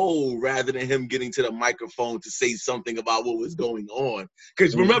 J. Cole, rather than him getting to the microphone to say something about what was going on.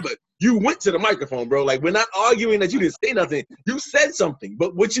 Because remember, you went to the microphone, bro. Like, we're not arguing that you didn't say nothing. You said something.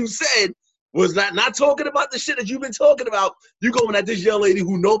 But what you said was not talking about the shit that you've been talking about. You going at this young lady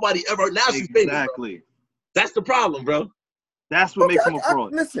who nobody ever, now she's famous. Exactly. That's the problem, bro. That's what makes him a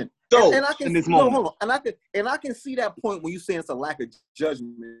fraud. Listen, so and I can, in this moment, hold on, and I can see that point when you say it's a lack of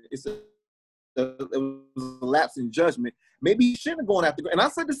judgment. It was a lapse in judgment. Maybe he shouldn't have gone after. And I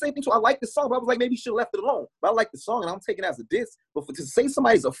said the same thing too. I like the song, but I was like, maybe he should have left it alone. But I like the song, and I'm taking it as a diss. But to say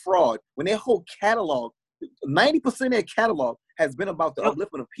somebody's a fraud when their whole catalog, 90% of their catalog has been about the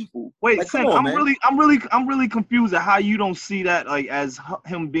upliftment of people. Wait, like, Sam, I'm really confused at how you don't see that like as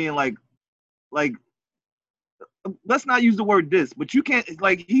him being like. Let's not use the word diss, but you can't,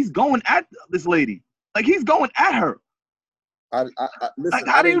 like, he's going at this lady. Like, he's going at her. Listen, like,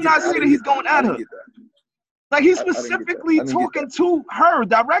 how do you not see that he's going at her? Like, he's specifically talking to her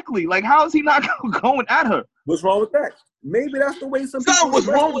directly. Like, how is he not going at her? What's wrong with that? Maybe that's the way some people. What's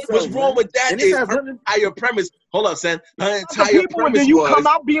wrong with that is her entire premise. Hold on, son. Her entire premise then you come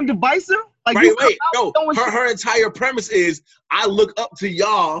out being divisive? Like, her entire premise is, I look up to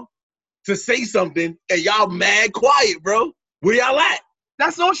y'all to say something, and y'all mad quiet, bro. Where y'all at?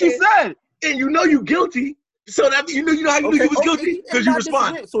 That's all she said. And you know you guilty. So that you know how you knew you was guilty because you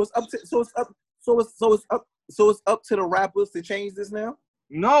respond. So it's up to the rappers to change this now.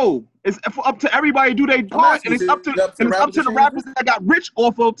 No, it's up to everybody to do their part, and it's up to the rappers that got rich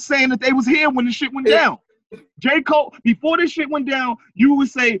off of saying that they was here when the shit went down. J. Cole, before this shit went down, you would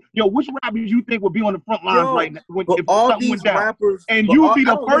say, yo, which rappers you think would be on the front lines right now if all something these went down? rappers, and you would be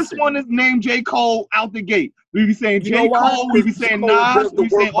the first listen. one to name J. Cole out the gate. We'd be saying You know J. why? Cole, we'd be saying Nas, we'd be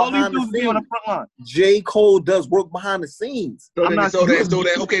saying all these behind the dudes be on the scenes. front line. J. Cole does work behind the scenes. So I'm then, not so sure.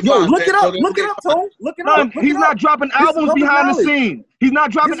 that, okay, Yo, fine. look it up, then, look it up, Tone. Look it up. Son, Look he's it not up. dropping This is albums public behind the knowledge. scene. He's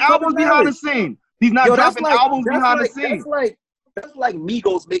not dropping This is public albums behind the knowledge. scene. He's not Yo, that's dropping like albums behind the scene. that's like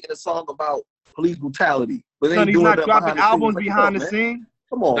Migos making a song about police brutality, but they Son, ain't he's doing not that dropping albums Like, behind the man. scene.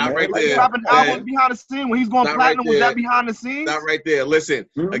 Come on, Not man. right Like, there. Dropping Man. albums behind the scene when he's going Not platinum. right Was there. that behind the scenes? Not right there. Listen,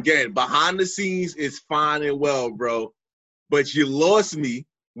 Mhm. again, behind the scenes is fine and well, bro. But you lost me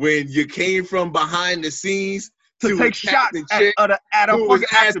when you came from behind the scenes to take shots at a who was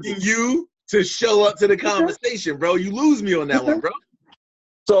fucking asking activist. you to show up to the conversation, bro. You lose me on that one, bro.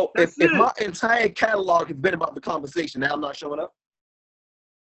 So That's if it. my entire catalog has been about the conversation, now I'm not showing up.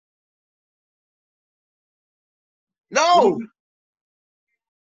 No.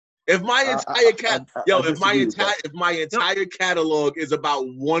 If my entire if my entire catalog is about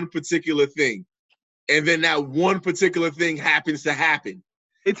one particular thing, and then that one particular thing happens to happen,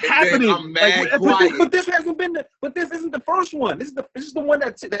 It's and happening. then I'm mad quiet. But this hasn't been but this isn't the first one. This is the one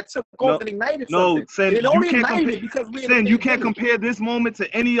that took off and ignited something. Sin, it only ignited because we Sin, you can't compare this moment to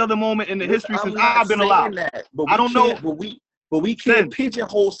any other moment in the history since I've been alive. I don't know. But we can't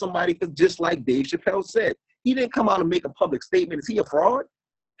pigeonhole somebody because just like Dave Chappelle said, he didn't come out and make a public statement. Is he a fraud?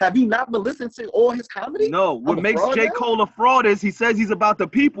 Have you not been listening to all his comedy? No. What makes J. Cole a fraud is he says he's about the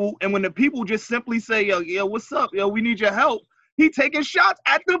people, and when the people just simply say, yo, what's up? Yo, we need your help, he taking shots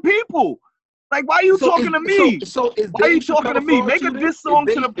at the people. Like, why are you talking to me? Why are you talking to me? Make a diss song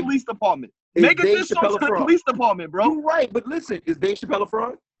to the police department. Make a diss song to the police department, bro. You're right, but listen, is Dave Chappelle a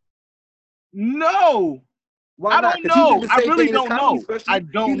fraud? No. Why I not? don't know. I really don't know. I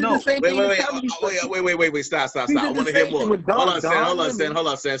don't know. Wait. Stop. I want to hear more. Hold on,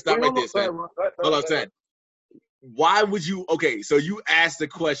 Sam. Stop right there, Sam. Hold on, Sam. Why would you? Okay, so you asked the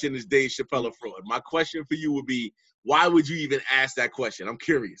question: is Dave Chappelle a fraud? My question for you would be: why would you even ask that question? I'm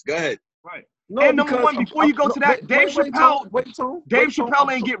curious. Go ahead. Right. No, and number one, before you go to that, Dave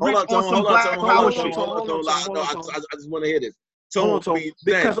Chappelle ain't get rich on some black power shit. I just want to hear this.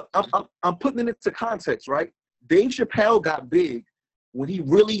 Because I'm putting it into context, right? Dave Chappelle got big when he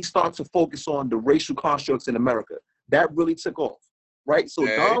really started to focus on the racial constructs in America. That really took off, right? So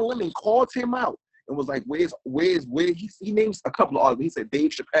Don Lemon called him out and was like, where he names a couple of artists. He said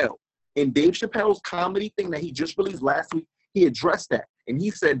Dave Chappelle. In Dave Chappelle's comedy thing that he just released last week, he addressed that. And he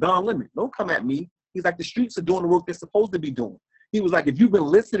said, Don Lemon, don't come at me. He's like, the streets are doing the work they're supposed to be doing. He was like, if you've been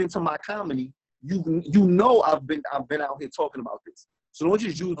listening to my comedy, you know I've been out here talking about this. So don't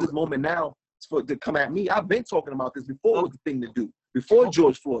just use this moment now to come at me. I've been talking about this before. It was the thing to do. Before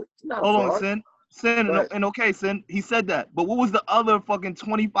George Floyd. Hold on, Sin, and okay, Sin, he said that. But what was the other fucking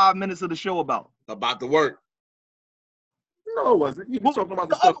 25 minutes of the show about? About the work. No, it wasn't. He was talking about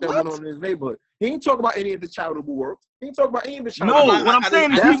the stuff that went on in his neighborhood. He ain't talking about any of the charitable work. He ain't talking about any of the charitable work. No, what I'm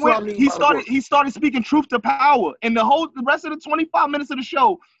saying is he started speaking truth to power. And the rest of the 25 minutes of the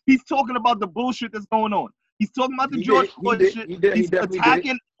show, he's talking about the bullshit that's going on. He's talking about the George Floyd shit. He's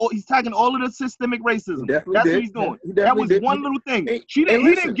attacking all of the systemic racism. That's what he's doing. That was one little thing. He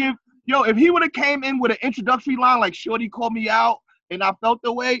didn't give, if he would have came in with an introductory line like Shorty called me out and I felt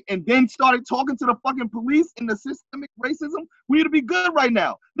the way and then started talking to the fucking police and the systemic racism, we'd be good right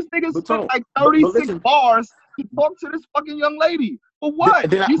now. This nigga spent like 36 bars to talk to this fucking young lady. For what?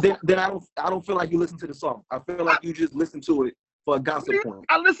 Then I don't feel like you listen to the song. I feel like you just listen to it for a gossip point.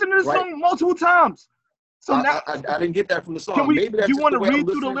 I listened to the song multiple times. So now I didn't get that from the song. Do you want to read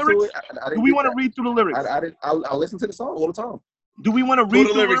through the lyrics? Do we want to read through the lyrics? I listen to the song all the time. Do we want to read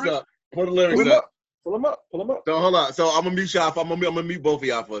the lyrics up? Pull the lyrics up. Pull them up. So hold on. So I'm gonna mute y'all. I'm gonna mute both of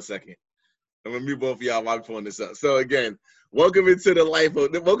y'all for a second. I'm gonna mute both of y'all while I'm pulling this up. So again, welcome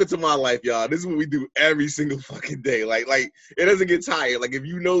to my life, y'all. This is what we do every single fucking day. Like it doesn't get tired. Like if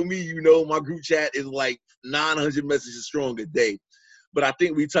you know me, you know my group chat is like 900 messages strong a day. But I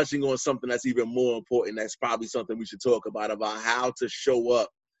think we're touching on something that's even more important. That's probably something we should talk about how to show up,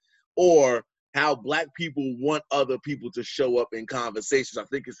 or how Black people want other people to show up in conversations. I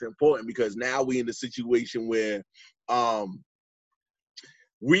think it's important because now we're in the situation where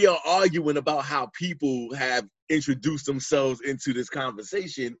we are arguing about how people have introduced themselves into this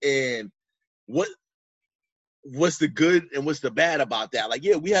conversation and what's the good and what's the bad about that. Like,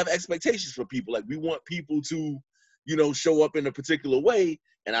 yeah, we have expectations for people. Like we want people to, show up in a particular way.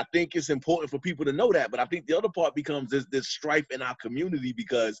 And I think it's important for people to know that. But I think the other part becomes this strife in our community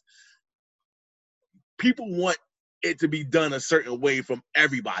because people want it to be done a certain way from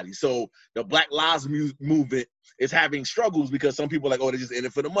everybody. So the Black Lives Movement is having struggles because some people are like, oh, they're just in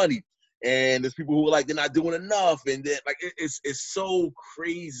it for the money. And there's people who are like, they're not doing enough. And then like, it's so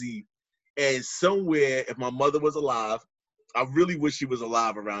crazy. And somewhere, if my mother was alive, I really wish she was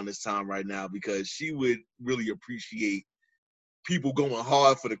alive around this time right now, because she would really appreciate people going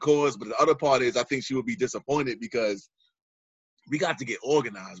hard for the cause. But the other part is, I think she would be disappointed because we got to get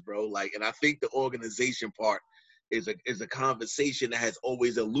organized, bro. Like, and I think the organization part is a conversation that has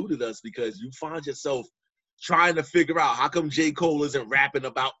always eluded us, because you find yourself trying to figure out how come J. Cole isn't rapping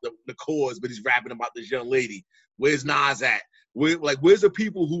about the cause, but he's rapping about this young lady. Where's Nas at? Where's the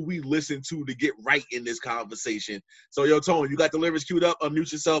people who we listen to get right in this conversation? So, yo, Tone, you got the lyrics queued up?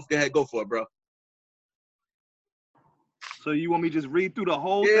 Unmute yourself. Go ahead, go for it, bro. So you want me to just read through the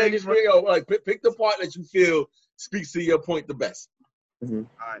whole thing? Yeah, thing? just read. Like, pick the part that you feel speaks to your point the best. Mm-hmm.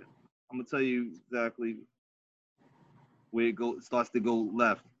 All right, I'm gonna tell you exactly where it starts to go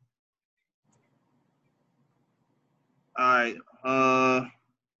left. All right. All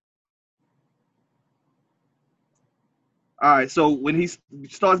right. So when he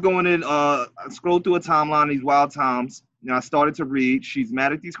starts going in, I scroll through a timeline, these wild times. And I started to read. She's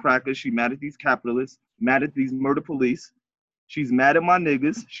mad at these crackers. She's mad at these capitalists. Mad at these murder police. She's mad at my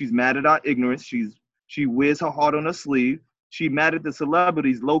niggas. She's mad at our ignorance. She wears her heart on her sleeve. She mad at the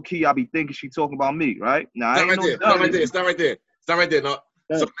celebrities. Low key, I be thinking she talking about me, right? Now, Stop right there. No.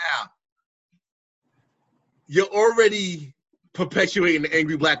 So now, you're already perpetuating the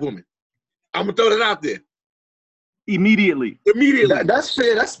angry black woman. I'm gonna throw that out there. Immediately. That's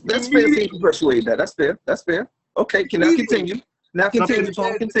fair. That's fair to perpetuate that. That's fair. Okay, can I continue? Now continue,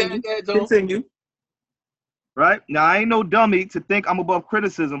 Tom. Continue. Right? Now, I ain't no dummy to think I'm above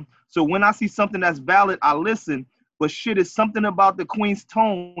criticism. So when I see something that's valid, I listen. But shit is something about the queen's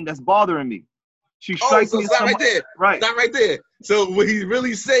tone that's bothering me. She strikes me as right there. Right. Stop right there. So what he's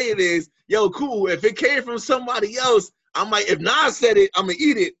really saying is, yo, cool. If it came from somebody else, I might. If Nas said it, I'm gonna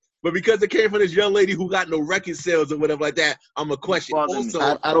eat it. But because it came from this young lady who got no record sales or whatever like that, I'm gonna question. Also,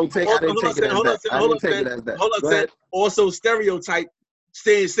 I didn't take it as that. Hold on, also stereotype,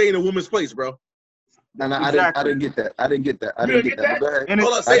 stay in a woman's place, bro. No, I didn't get that. I didn't get that. Go ahead. And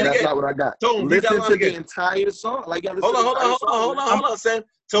hold on, say it again. That's not what I got. Tone, listen to the entire song. Like, hold on, son.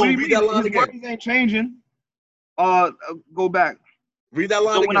 Tone, read that line again. Words ain't changing. Go back. Read that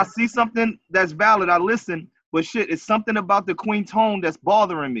line again. So when I again. see something that's valid, I listen. But shit, it's something about the queen tone that's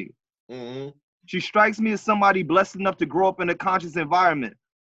bothering me. Mm-hmm. She strikes me as somebody blessed enough to grow up in a conscious environment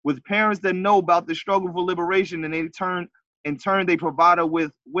with parents that know about the struggle for liberation, and in turn they provide her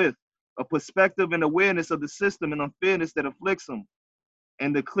with a perspective and awareness of the system and unfairness that afflicts them,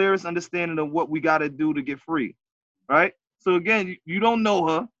 and the clearest understanding of what we got to do to get free, right? So again, you don't know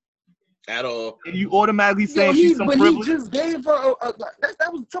her at all, and you automatically saying she's some privilege. He just gave her that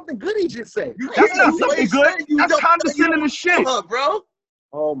was something good. He just said that's not something good. That's condescending as shit, bro.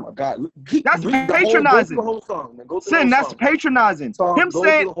 Oh my God, that's patronizing. Go through the whole song. Sin, that's patronizing. Him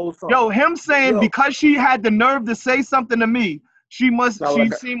saying because she had the nerve to say something to me, she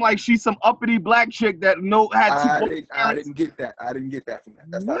seemed like she's some uppity black chick that I didn't get that. I didn't get that from that.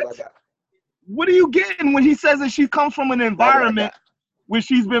 That's not what I got. What are you getting when he says that she comes from an environment where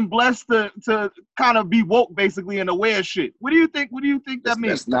she's been blessed to kind of be woke, basically, and aware of shit? What do you think that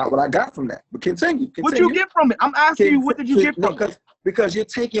means? That's not what I got from that. But continue. What you get from it? I'm asking you, what did you get from it? Because you're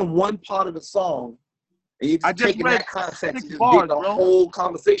taking one part of the song and you're just taking that context and just getting a whole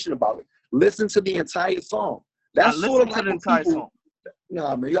conversation about it. Listen to the entire song. That's sort of like the entire song.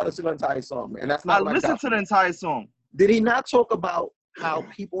 No, man, you gotta listen to the entire song, man. And that's not. I listened to the entire song. Did he not talk about how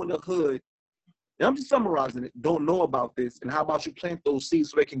people in the hood, and I'm just summarizing it, don't know about this, and how about you plant those seeds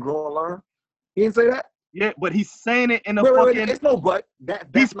so they can grow and learn? He didn't say that. Yeah, but he's saying it in a fucking. It's no but.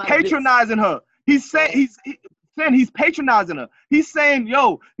 He's patronizing her. He's saying he's patronizing her. He's saying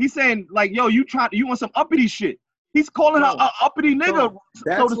yo, you want some uppity shit. He's calling her an uppity nigga.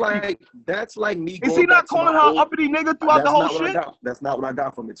 That's like me. Is he not calling her an uppity nigga throughout the whole shit? That's not what I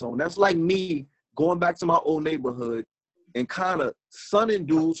got from it, Tone. That's like me going back to my old neighborhood and kind of sunning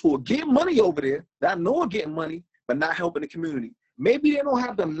dudes who are getting money over there that I know are getting money, but not helping the community. Maybe they don't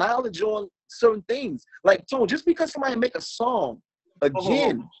have the knowledge on certain things. Like, Tone, just because somebody make a song,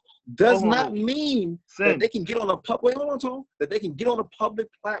 again, does not mean that they can get on a public. Wait, hold on, Tone. That they can get on a public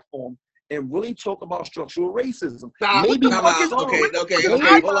platform and really talk about structural racism. Maybe okay.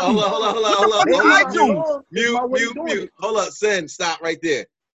 Hold on. Mute. Hold up, Sen. Stop right there.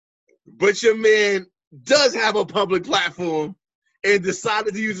 But your man does have a public platform and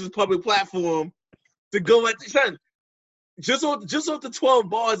decided to use his public platform to go at the son. just off the 12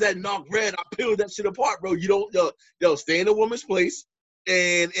 bars that knock red, I peeled that shit apart, bro. You don't yo stay in a woman's place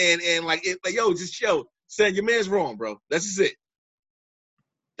and like it, like yo, just chill. Sen, your man's wrong, bro. That's just it.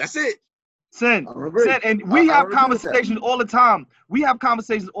 That's it. Sen, and we have conversations all the time. We have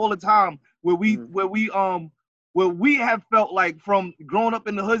conversations all the time where we have felt like from growing up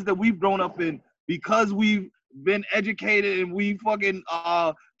in the hoods that we've grown up in, because we've been educated and we fucking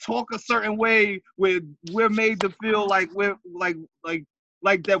talk a certain way, where we're made to feel like we're like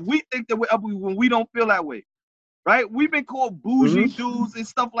that we think that we're up when we don't feel that way. Right? We've been called bougie dudes and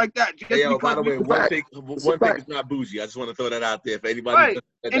stuff like that. Just hey, yo, because by the way, one thing is not bougie. I just want to throw that out there for anybody.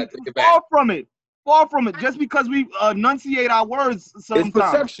 Right. Far from it. Far from it. Just because we enunciate our words sometimes. It's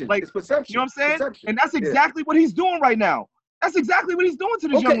perception. Like, it's perception. You know what I'm saying? Perception. And that's exactly what he's doing right now. That's exactly what he's doing to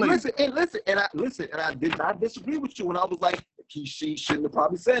this young lady. And I did not disagree with you when I was like, she shouldn't have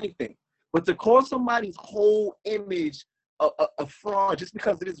probably said anything. But to call somebody's whole image a fraud just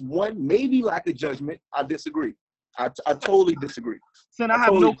because it is one, maybe lack of judgment, I disagree. I totally disagree. Son, I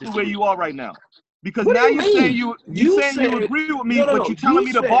have no clue where you are right now. Because now you're saying you agree with me, but you're telling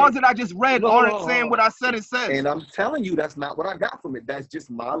me the bars that I just read aren't saying what I said it says. And I'm telling you, that's not what I got from it. That's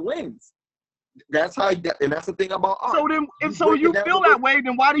just my lens. That's how, and that's the thing about art. So then, if so you feel that way,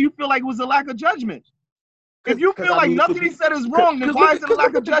 then why do you feel like it was a lack of judgment? If you feel like nothing he said is wrong, then why is it a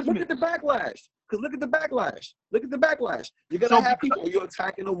lack of judgment? Look at the backlash. Because look at the backlash. Look at the backlash. You're gonna have people. You're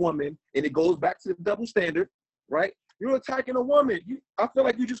attacking a woman, and it goes back to the double standard, right? You're attacking a woman. I feel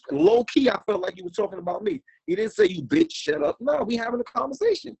like you just low key. I felt like you were talking about me. He didn't say you bitch. Shut up. No, we having a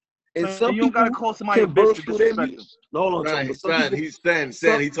conversation. And some you don't gotta call somebody a bitch to disrespect them. No, He told her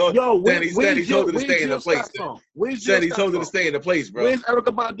to stay in the place. He told her to stay in the place, bro. Where's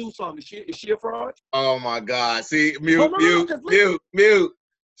Erykah Badu song? Is she a fraud? Oh my God! See, mute.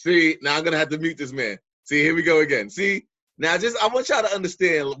 See, now I'm gonna have to mute this man. See, here we go again. See, now I want y'all to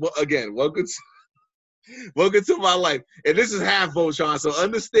understand. Again, welcome to my life, and this is half Voltron. So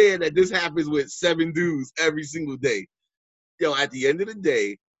understand that this happens with 7 dudes every single day. Yo, at the end of the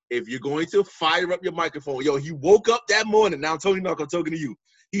day, if you're going to fire up your microphone, yo, he woke up that morning. Now, Tony Knock, I'm talking to you.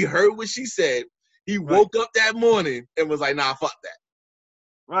 He heard what she said. He woke up that morning and was like, nah, fuck that.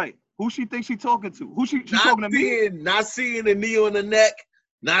 Right. Who she thinks she talking to? Who she talking to me? Not seeing the knee on the neck,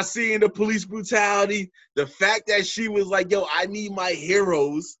 not seeing the police brutality. The fact that she was like, yo, I need my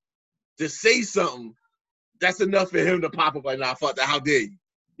heroes to say something. That's enough for him to pop up like, nah, fuck that. How dare you?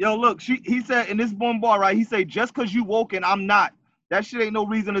 Yo, look, he said in this one bar, right? He said, just because you woke and I'm not. That shit ain't no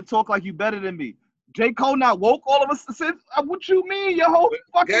reason to talk like you better than me. J. Cole not woke all of us. What you mean? Your whole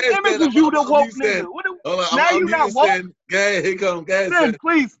fucking image is you the woke nigga. Now you not woke? Go ahead, here come. Go ahead, Sen,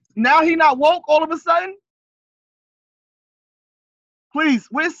 please. Now he not woke all of a sudden? Please,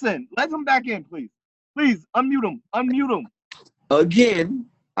 where's Sen? Let him back in, please. Please, unmute him. Unmute him. Again,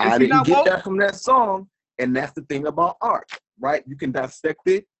 I didn't get that from that song. And that's the thing about art, right? You can dissect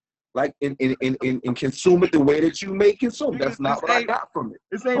it. Like and consume it the way that you may consume. That's not what I got from it.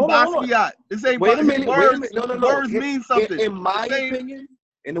 This ain't Basquiat. This ain't wait a minute. No. Words mean something. In my opinion,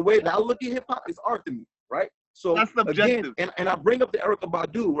 in the way that I look at hip hop, it's art to me, right? So that's subjective. Again, and I bring up the Erykah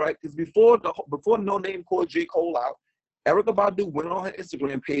Badu, right? Because before No Name called J. Cole out, Erykah Badu went on her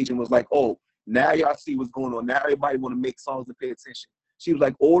Instagram page and was like, "Oh, now y'all see what's going on. Now everybody want to make songs and pay attention." She was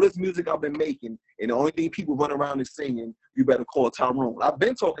like, all this music I've been making, and the only thing people run around is singing, you better call Tyrone. I've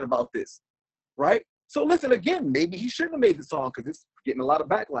been talking about this, right? So listen, again, maybe he shouldn't have made the song because it's getting a lot of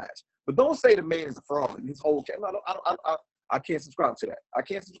backlash. But don't say the man is a fraud and his whole I can't subscribe to that. I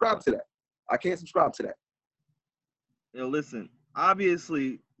can't subscribe to that. Yo, listen,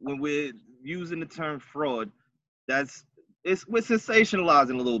 obviously, when we're using the term fraud, we're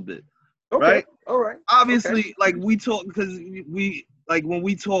sensationalizing a little bit. Okay. Right? All right. Obviously, like we talk because when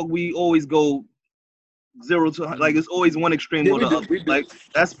we talk, we always go 0 to like it's always one extreme or the other. Like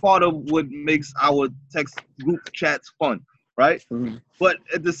that's part of what makes our text group chats fun, right? Mm-hmm. But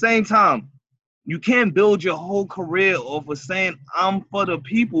at the same time, you can't build your whole career off of saying I'm for the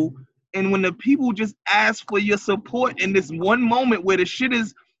people, and when the people just ask for your support in this one moment where the shit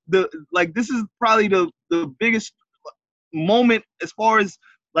is this is probably the biggest moment as far as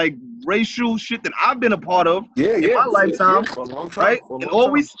like racial shit that I've been a part of in my lifetime, for a long time, right?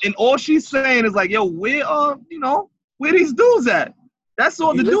 And all she's saying is like, yo, where where these dudes at? That's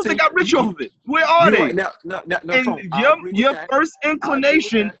all the dudes that got rich off of it. Where are they? No, and your first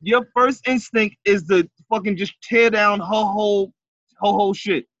inclination, your first instinct is to fucking just tear down her whole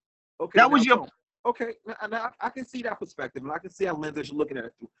shit. Okay, that was your Okay, and I can see that perspective, and I can see how lens that you're looking at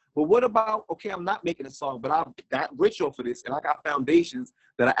it through. But what about, okay, I'm not making a song, but I got rich off of this, and I got foundations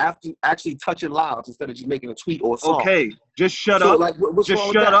that are actually touching lives instead of just making a tweet or a song. Okay, just shut So, up. like, what's Just wrong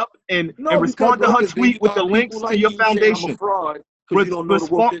with shut that? up and respond to her tweet with the links to your foundation. Because you don't know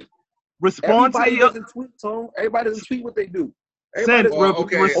the work. Respond to Everybody your. doesn't tweet, Tone. Everybody doesn't tweet what they do. Send, Well,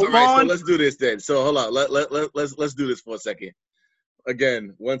 okay, respond. all right, so let's do this then. So hold on, let's do this for a second.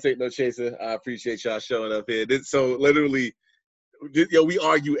 Again, one take no chaser. I appreciate y'all showing up here. So literally, yo, we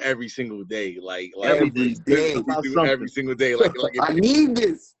argue every single day, like every day. day. We do every single day, like I need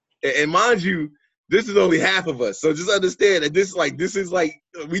this. And mind you, this is only half of us. So just understand that this is like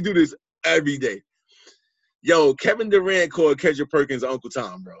we do this every day. Yo, Kevin Durant called Kendrick Perkins Uncle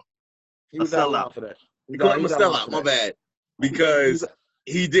Tom, bro. He was out loud for that. He called him a sellout. My bad, because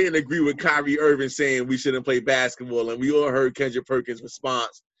he didn't agree with Kyrie Irving saying we shouldn't play basketball, and we all heard Kendrick Perkins'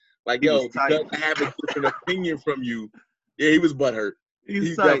 response, like, "Yo, because I have a different opinion from you." Yeah, he was butthurt.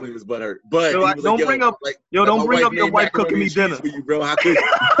 He definitely was butthurt. But don't bring up your wife cooking me dinner for you, bro. How could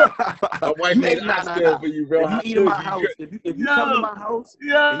my wife made oxtail for you, bro? If you eat in my house, if you come to my house,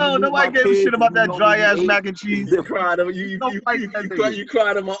 nobody gave a shit about that dry ass mac and cheese. You cried in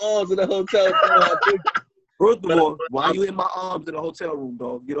my arms in the hotel, bro. First of all, why are you in my arms in the hotel room,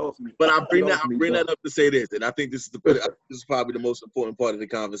 dog? Get off me. But I bring that up to say this, and I think this is probably the most important part of the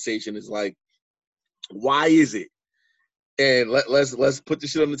conversation. Is like, why is it? And let's put the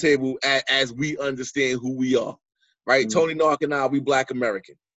shit on the table as we understand who we are, right? Mm-hmm. Tony Nark and I, we Black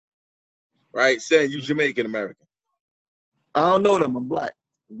American, right? Saying you Jamaican American. I don't know them. I'm Black.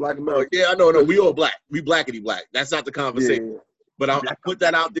 I'm Black American. Yeah, I know. No, we all Black. We blackity black. That's not the conversation. Yeah. But I put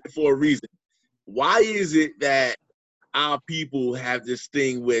that out there for a reason. Why is it that our people have this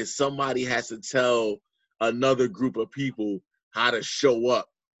thing where somebody has to tell another group of people how to show up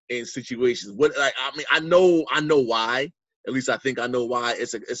in situations? What, like, I mean, I know why. At least I think I know why.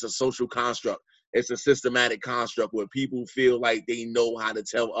 It's a social construct. It's a systematic construct where people feel like they know how to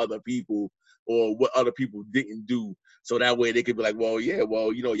tell other people or what other people didn't do. So that way they could be like, well, yeah,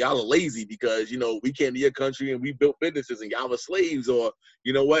 well, you know, y'all are lazy because, you know, we came to your country and we built businesses and y'all were slaves, or,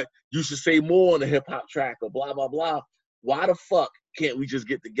 you know what, you should say more on the hip hop track or blah, blah, blah. Why the fuck can't we just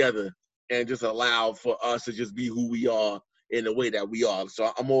get together and just allow for us to just be who we are in the way that we are?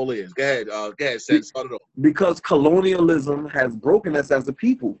 So I'm all ears. Go ahead, Sen, start it off. Because colonialism has broken us as a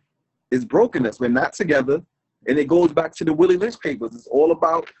people. It's broken us. We're not together. And it goes back to the Willie Lynch papers. It's all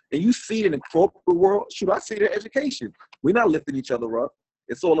about, and you see it in the corporate world. Should I see it in education? We're not lifting each other up.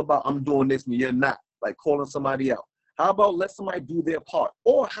 It's all about, I'm doing this and you're not, like calling somebody out. How about let somebody do their part?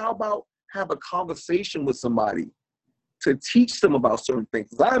 Or how about have a conversation with somebody to teach them about certain things?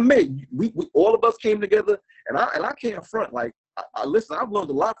 Because I admit, we all of us came together, and I can't front. Like, listen, I've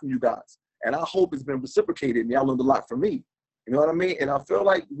learned a lot from you guys, and I hope it's been reciprocated, and y'all learned a lot from me. You know what I mean? And I feel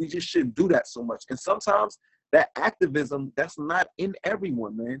like we just shouldn't do that so much. And sometimes that activism, that's not in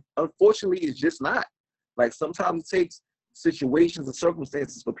everyone, man. Unfortunately, it's just not. Like, sometimes it takes situations and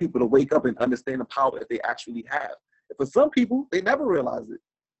circumstances for people to wake up and understand the power that they actually have. And for some people, they never realize it.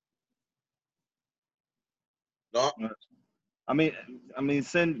 No. I mean,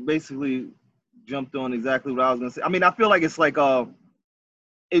 Sen basically jumped on exactly what I was gonna say. I mean, I feel like it's like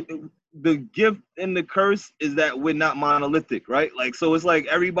the gift and the curse is that we're not monolithic, right? Like, so it's like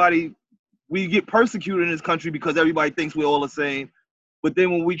everybody, we get persecuted in this country because everybody thinks we're all the same. But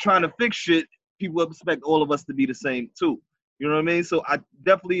then when we trying to fix shit, people expect all of us to be the same too. You know what I mean? So I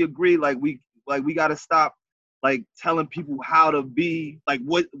definitely agree. Like we gotta stop like telling people how to be, like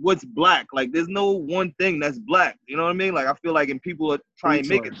what's black. Like there's no one thing that's black. You know what I mean? Like I feel like, and people are trying to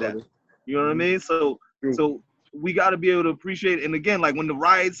make it that. You know what I mean? So we got to be able to appreciate it. And again, like when the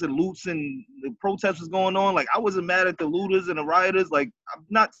riots and loots and the protests was going on, like I wasn't mad at the looters and the rioters. Like I'm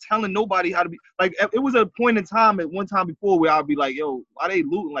not telling nobody how to be. Like it was a point in time at one time before where I'd be like, yo, why they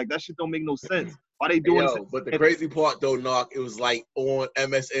looting? Like that shit don't make no sense. Why they doing this? But the crazy part though, Narc, it was like on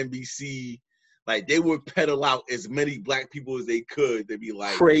MSNBC, like they would peddle out as many black people as they could. They'd be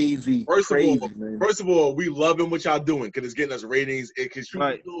like, crazy. First of all, we loving what y'all doing because it's getting us ratings. Because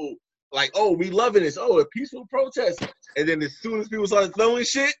you like, oh, we loving this. Oh, a peaceful protest. And then as soon as people started throwing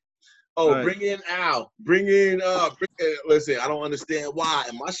shit, bring in Al. Bring in, listen, I don't understand why.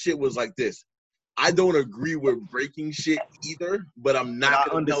 And my shit was like this. I don't agree with breaking shit either, but I'm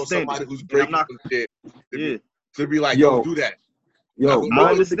not going to tell somebody who's breaking some shit to be like, yo, do that. Yo,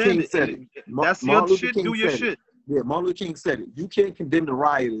 Martin Luther King said it. That's your shit, do your shit. Yeah, Martin Luther King said it. You can't condemn the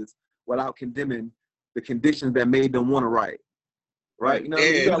rioters without condemning the conditions that made them want to riot. right? You know what I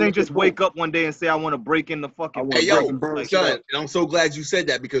mean? Yeah. You Niggas gotta ain't look just at wake both. up one day and say, I want to break in the fucking. wanna Hey, break yo, and burn shit son, up. and I'm so glad you said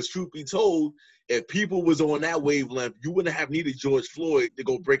that because truth be told, if people was on that wavelength, you wouldn't have needed George Floyd to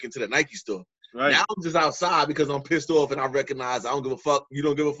go break into the Nike store. Right. Now I'm just outside because I'm pissed off and I recognize I don't give a fuck. You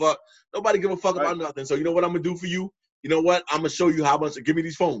don't give a fuck. Nobody give a fuck Right. about nothing. So you know what I'm gonna do for you? You know what? I'm gonna show you how much. Give me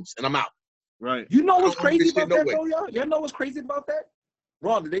these phones and I'm out. Right. You know I what's don't want crazy this shit about no that, way. though, y'all? Y'all know what's crazy about that?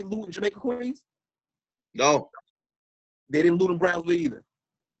 Ron, did they loot in Jamaica, Queens? No, They didn't loot in Brownsville either,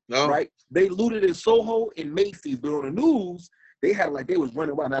 no. right? They looted in Soho and Macy's, but on the news, they had like they was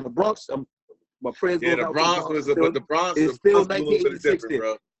running around. Now the Bronx, my prayers Yeah, goes the out Bronx to was, the but the Bronx it's was still a little bit 1986 different,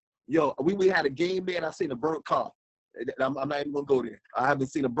 bro. Yo, we had a game there and I seen a burnt car. I'm not even gonna go there. I haven't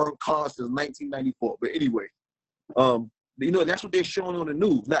seen a burnt car since 1994. But anyway, you know, that's what they're showing on the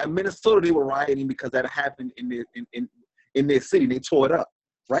news. Now in Minnesota, they were rioting because that happened in their city. They tore it up.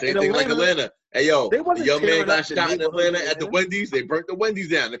 Right? Same In thing like Atlanta. Hey, yo, they the wasn't young man tearing got up the shot in neighborhoods Atlanta in at the Wendy's. They burnt the Wendy's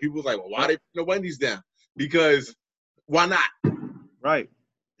down. And people was like, well, why they burn the Wendy's down? Because why not? Right.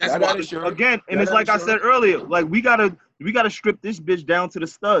 That's Y'all why. got insurance. Again, and Y'all it's got like I insurance. said earlier, like we gotta strip this bitch down to the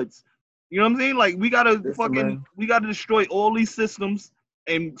studs. You know what I'm saying? Like we gotta Listen, we gotta destroy all these systems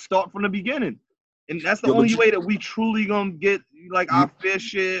and start from the beginning. And that's the Yo, but only you- way that we truly gonna get like You- our fair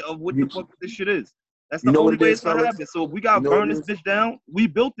share of what you- the fuck this shit is. That's you the know only what it way is, it's gonna fellas? happen. So if we gotta You know what burn it this is? bitch down, we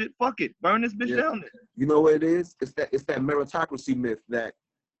built it. Fuck it. Burn this bitch Yeah. down there. You know what it is? It's that meritocracy myth that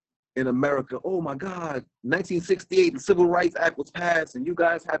in America, oh my God, 1968, the Civil Rights Act was passed, and you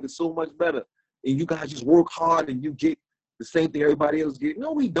guys have it so much better, and you guys just work hard and you get the same thing everybody else get.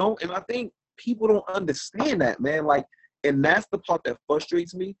 No, we don't, and I think people don't understand that, man. Like, and that's the part that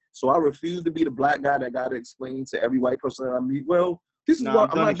frustrates me. So I refuse to be the black guy that got to explain to every white person that I meet. Well, this is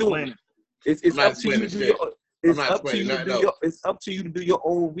what I'm not doing. It's not up to you to do explaining your. shit. It's I'm not up to you explaining to nothing do else. your. It's up to you to do your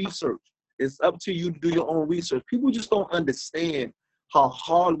own research. It's up to you to do your own research. People just don't understand how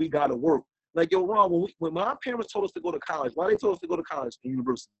hard we gotta work. Like, yo, Ron, when my parents told us to go to college, why they told us to go to college and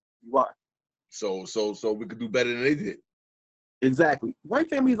university? Why? So we could do better than they did. Exactly. White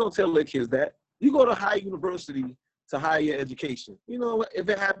families don't tell their kids that. You go to higher university to higher education. You know, if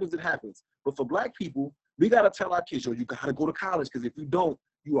it happens, it happens. But for black people, we gotta tell our kids, yo, you gotta go to college, because if you don't,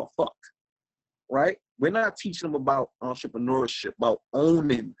 you are fucked. Right? We're not teaching them about entrepreneurship, about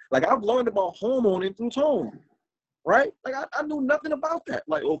owning. Like, I've learned about home owning through Tone. Right? Like, I knew nothing about that.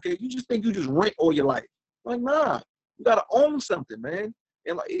 Like, okay, you just think you just rent all your life. Like, nah, you gotta own something, man.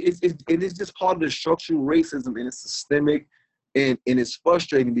 And like, it's just part of the structural racism, and it's systemic, and it's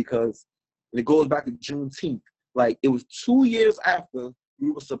frustrating because it goes back to Juneteenth. Like, it was 2 years after we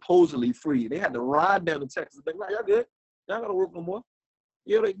were supposedly free. They had to ride down to Texas and be like, y'all good? Y'all gotta work no more.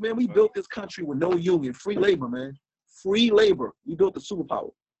 Yeah, like, man, we built this country with no union, free labor, man. Free labor. We built the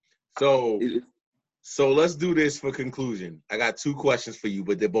superpower. So let's do this for conclusion. I got 2 questions for you,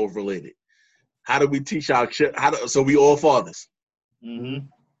 but they're both related. How do we teach our so we all fathers? Mm-hmm.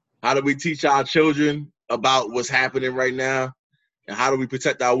 How do we teach our children about what's happening right now, and how do we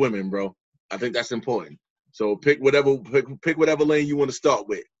protect our women, bro? I think that's important. So pick whatever lane you want to start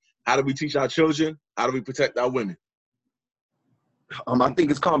with. How do we teach our children? How do we protect our women? I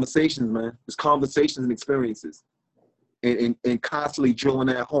think it's conversations, man. It's conversations and experiences, and constantly drilling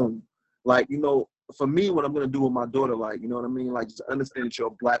at home. Like, you know, for me, what I'm gonna do with my daughter, like, you know what I mean, like, just understand that you're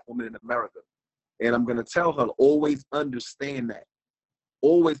a black woman in America, and I'm gonna tell her, always understand that.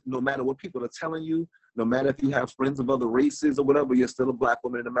 Always, no matter what people are telling you, no matter if you have friends of other races or whatever, you're still a black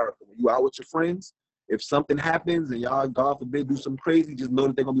woman in America. When you out with your friends, if something happens and y'all, God forbid, do something crazy, just know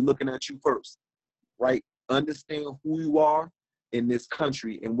that they're gonna be looking at you first, right? Understand who you are in this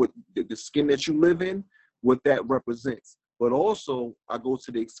country and what the skin that you live in, what that represents. But also, I go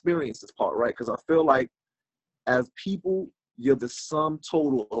to the experiences part, right? Because I feel like as people, you're the sum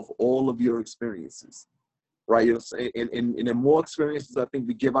total of all of your experiences, right? You know what I'm saying? And the more experiences I think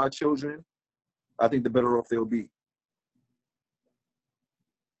we give our children, I think the better off they'll be.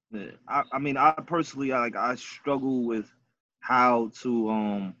 Yeah. I mean, I personally, I struggle with how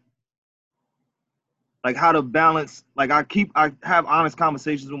to how to balance. Like, I have honest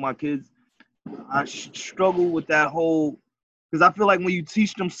conversations with my kids. I struggle with that whole, because I feel like when you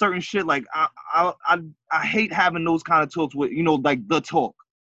teach them certain shit, like I hate having those kind of talks with, you know, like the talk,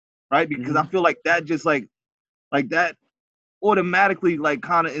 right? Because I feel like that just like that automatically like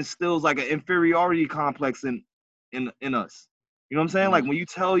kind of instills like an inferiority complex in us. You know what I'm saying? Like, when you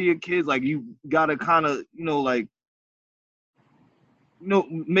tell your kids, like, you gotta kind of, you know, like, you know,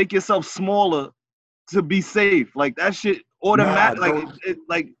 make yourself smaller to be safe. Like, that shit automatic,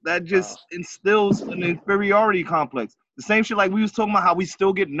 like that just instills an inferiority complex. The same shit like we was talking about, how we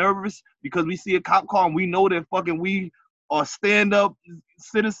still get nervous because we see a cop car and we know that fucking we are stand-up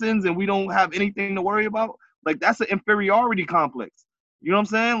citizens and we don't have anything to worry about, like that's an inferiority complex. You know what I'm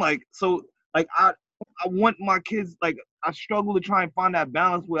saying? Like, so like I want my kids, like I struggle to try and find that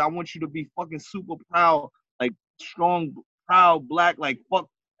balance where I want you to be fucking super proud, like strong, proud black, like fuck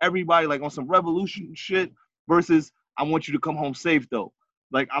everybody, like on some revolution shit, versus I want you to come home safe though.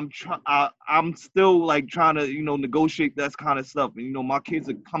 Like I'm still like trying to, you know, negotiate that kind of stuff. And you know, my kids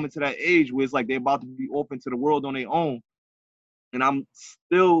are coming to that age where it's like they're about to be open to the world on their own. And I'm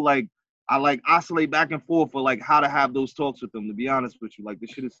still like, I like oscillate back and forth for like how to have those talks with them, to be honest with you. Like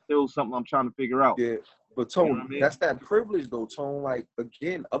this shit is still something I'm trying to figure out. Yeah. But Tone, you know what I mean? That's that privilege though, Tone. Like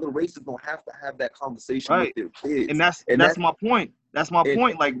again, other races don't have to have that conversation Right. with their kids. And that's my point. That's my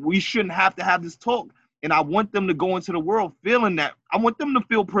point. Like we shouldn't have to have this talk. And I want them to go into the world feeling that. I want them to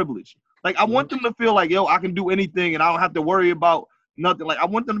feel privileged. Like I want them to feel like, yo, I can do anything and I don't have to worry about nothing. Like I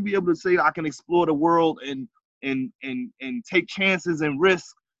want them to be able to say I can explore the world and take chances and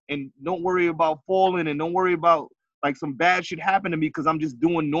risks and don't worry about falling and don't worry about like some bad shit happen to me because I'm just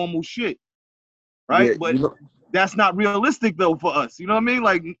doing normal shit. Right? Yeah, but that's not realistic though for us. You know what I mean?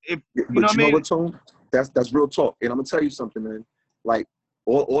 Like if you know what I mean? What, Tone? That's real talk. And I'm gonna tell you something, man. Like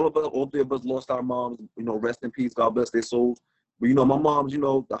all three of us lost our moms, you know, rest in peace, God bless their souls. But you know, my mom's, you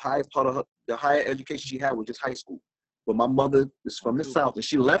know, the highest part of the higher education she had was just high school. But my mother is from the South and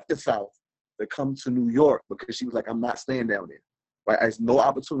she left the South to come to New York because she was like, I'm not staying down there. Right? There's no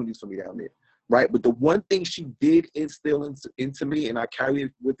opportunities for me down there. Right. But the one thing she did instill into me, and I carry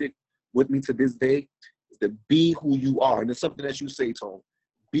it with me to this day, is to be who you are. And it's something that you say, Tone.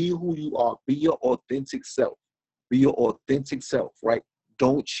 Be who you are. Be your authentic self. Be your authentic self, right?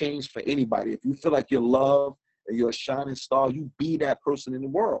 Don't change for anybody. If you feel like you're loved and you're a shining star, you be that person in the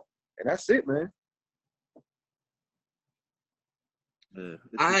world. And that's it, man.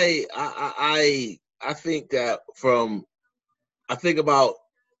 I think that I think about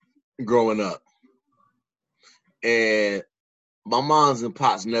growing up, and my moms and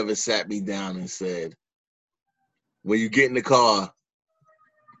pops never sat me down and said, when you get in the car,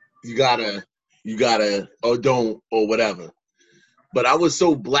 you gotta, or don't, or whatever. But I was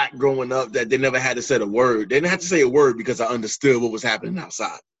so black growing up that they never had to say a word. They didn't have to say a word because I understood what was happening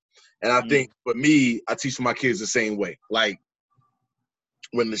outside. And I think for me, I teach my kids the same way. Like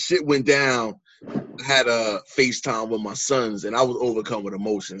when the shit went down, I had a FaceTime with my sons and I was overcome with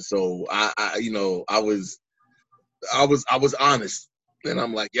emotion. So I was honest. And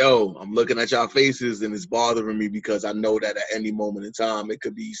I'm like, yo, I'm looking at y'all faces and it's bothering me because I know that at any moment in time it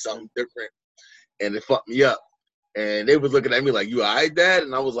could be something different and it fucked me up. And they was looking at me like, you all right, Dad?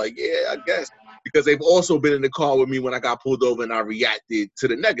 And I was like, yeah, I guess. Because they've also been in the car with me when I got pulled over and I reacted to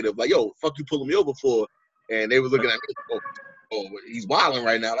the negative. Like, yo, fuck you pulling me over for? And they were looking at me like, oh, he's wilding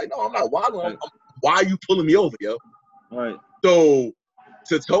right now. Like, no, I'm not wilding. Right. Why are you pulling me over, yo? Right. So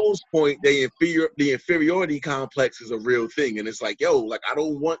to Tone's point, the inferiority complex is a real thing. And it's like, yo, like, I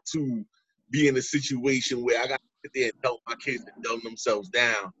don't want to be in a situation where I got to sit there and tell my kids to dumb themselves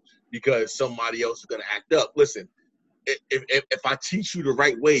down because somebody else is going to act up. Listen, if I teach you the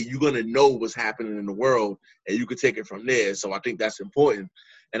right way, you're going to know what's happening in the world and you can take it from there. So I think that's important.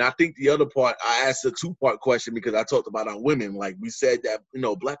 And I think the other part, I asked a two-part question because I talked about our women. Like we said that, you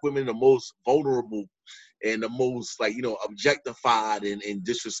know, black women are the most vulnerable and the most, like, you know, objectified and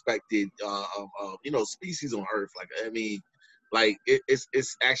disrespected, you know, species on earth. Like, I mean, like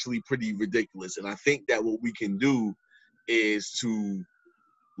it's actually pretty ridiculous. And I think that what we can do is to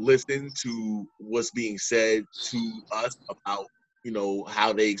listen to what's being said to us about, you know,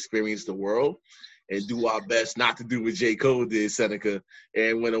 how they experience the world and do our best not to do what J. Cole did, Seneca.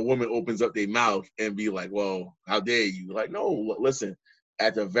 And when a woman opens up their mouth and be like, well, how dare you? Like, no, listen,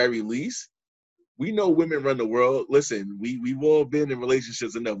 at the very least, we know women run the world. Listen, we've all been in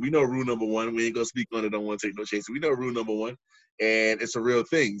relationships enough. We know rule number one. We ain't gonna speak on it. Don't want to take no chance. We know rule number one, and it's a real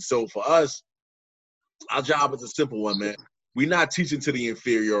thing. So for us, our job is a simple one, man. We're not teaching to the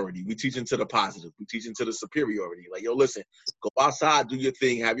inferiority. We teaching to the positive. We teaching to the superiority. Like, yo, listen, go outside, do your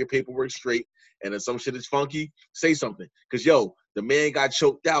thing, have your paperwork straight, and if some shit is funky, say something. Because, yo, the man got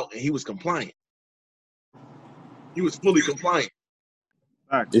choked out, and he was compliant. He was fully compliant.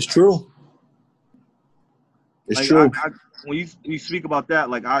 It's true. It's like, true. When you speak about that,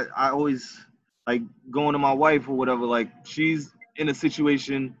 like, I always, like, going to my wife or whatever, like, she's in a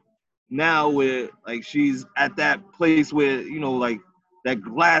situation now where, like, she's at that place where, you know, like, that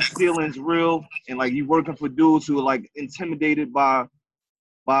glass ceiling's real, and, like, you working for dudes who are, like, intimidated by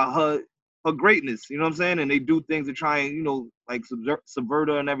her greatness, you know what I'm saying? And they do things to try and, you know, like, subvert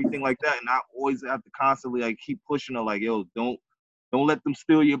her and everything like that, and I always have to constantly, like, keep pushing her, like, yo, don't let them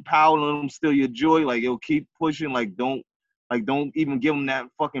steal your power, let them steal your joy, like, yo, keep pushing, like, don't Like, don't even give them that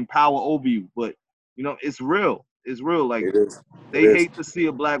fucking power over you. But, you know, it's real. It's real. Like, they hate to see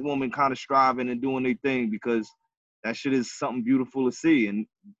a black woman kind of striving and doing their thing because that shit is something beautiful to see. And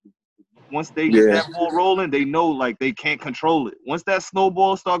once they get that ball rolling, they know, like, they can't control it. Once that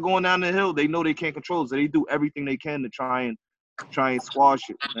snowball start going down the hill, they know they can't control it. So they do everything they can to try and squash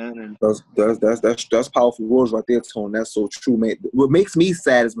it, man. And that's powerful words right there, Tone. That's so true, man. What makes me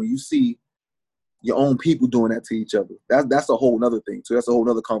sad is when you see your own people doing that to each other. That's a whole nother thing too. That's a whole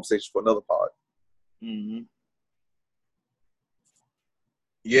nother conversation for another part. Mm-hmm.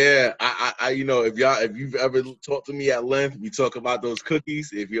 Yeah, I you know, if you've ever talked to me at length, we talk about those cookies.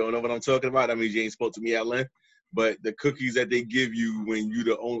 If you don't know what I'm talking about, that means you ain't spoke to me at length. But the cookies that they give you when you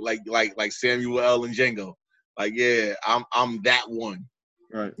the only like Samuel L. and Django, like yeah, I'm that one.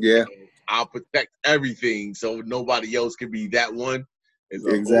 Right. Yeah. I'll protect everything so nobody else can be that one. It's a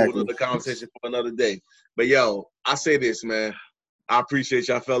Exactly. whole other conversation for another day. But yo, I say this, man. I appreciate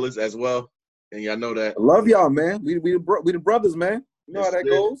y'all fellas as well, and y'all know that. I love y'all, man. We the brothers, man. You know how that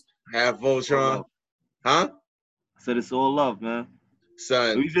goes. Half Voltron, huh? I said it's all love, man.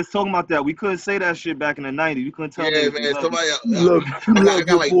 Son. We just talking about that. We couldn't say that shit back in the 90s. You couldn't tell yeah, me. Man, somebody I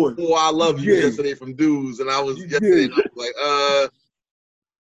got like 4 I love you yesterday from dudes, and I was yesterday and I was like,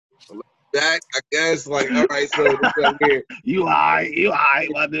 that I guess like all right, so this right here. You alright,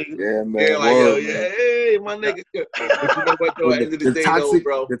 my nigga. Yeah, man. Yeah, like yo, yeah, hey, my nigga. But you know what though? At the end of the day, though,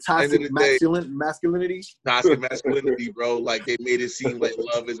 bro. The toxic masculinity. Toxic masculinity, bro. Like they made it seem like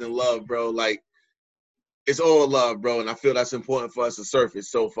love isn't love, bro. Like it's all love, bro. And I feel that's important for us to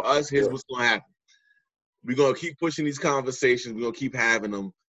surface. So for us, here's what's gonna happen. We're gonna keep pushing these conversations. We're gonna keep having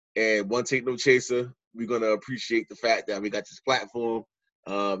them. And One Take No Chaser, we're gonna appreciate the fact that we got this platform.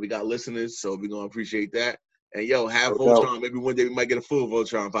 We got listeners, so we're gonna appreciate that. And yo, have Voltron. Maybe one day we might get a full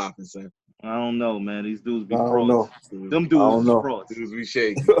Voltron popping, son. I don't know, man. These dudes be frauds. Them dudes be frauds. Dudes be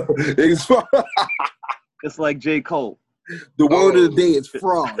shaky. It's like J. Cole. The word of the day is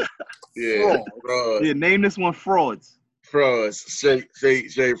fraud. Yeah, fraud. Yeah, name this one frauds. Frauds. Straight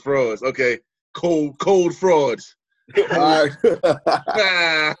frauds. Okay. Cold frauds. All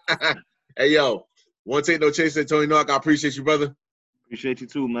right. Hey yo, One Take No Chaser, Tony Knock. I appreciate you, brother. Appreciate you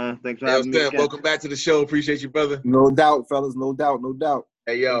too, man. Thanks for having me. Welcome back to the show. Appreciate you, brother. No doubt, fellas. No doubt.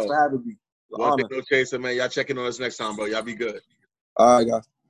 Hey yo, thanks for having me. One Take No Chaser, man. Y'all checking on us next time, bro. Y'all be good. All right, guys.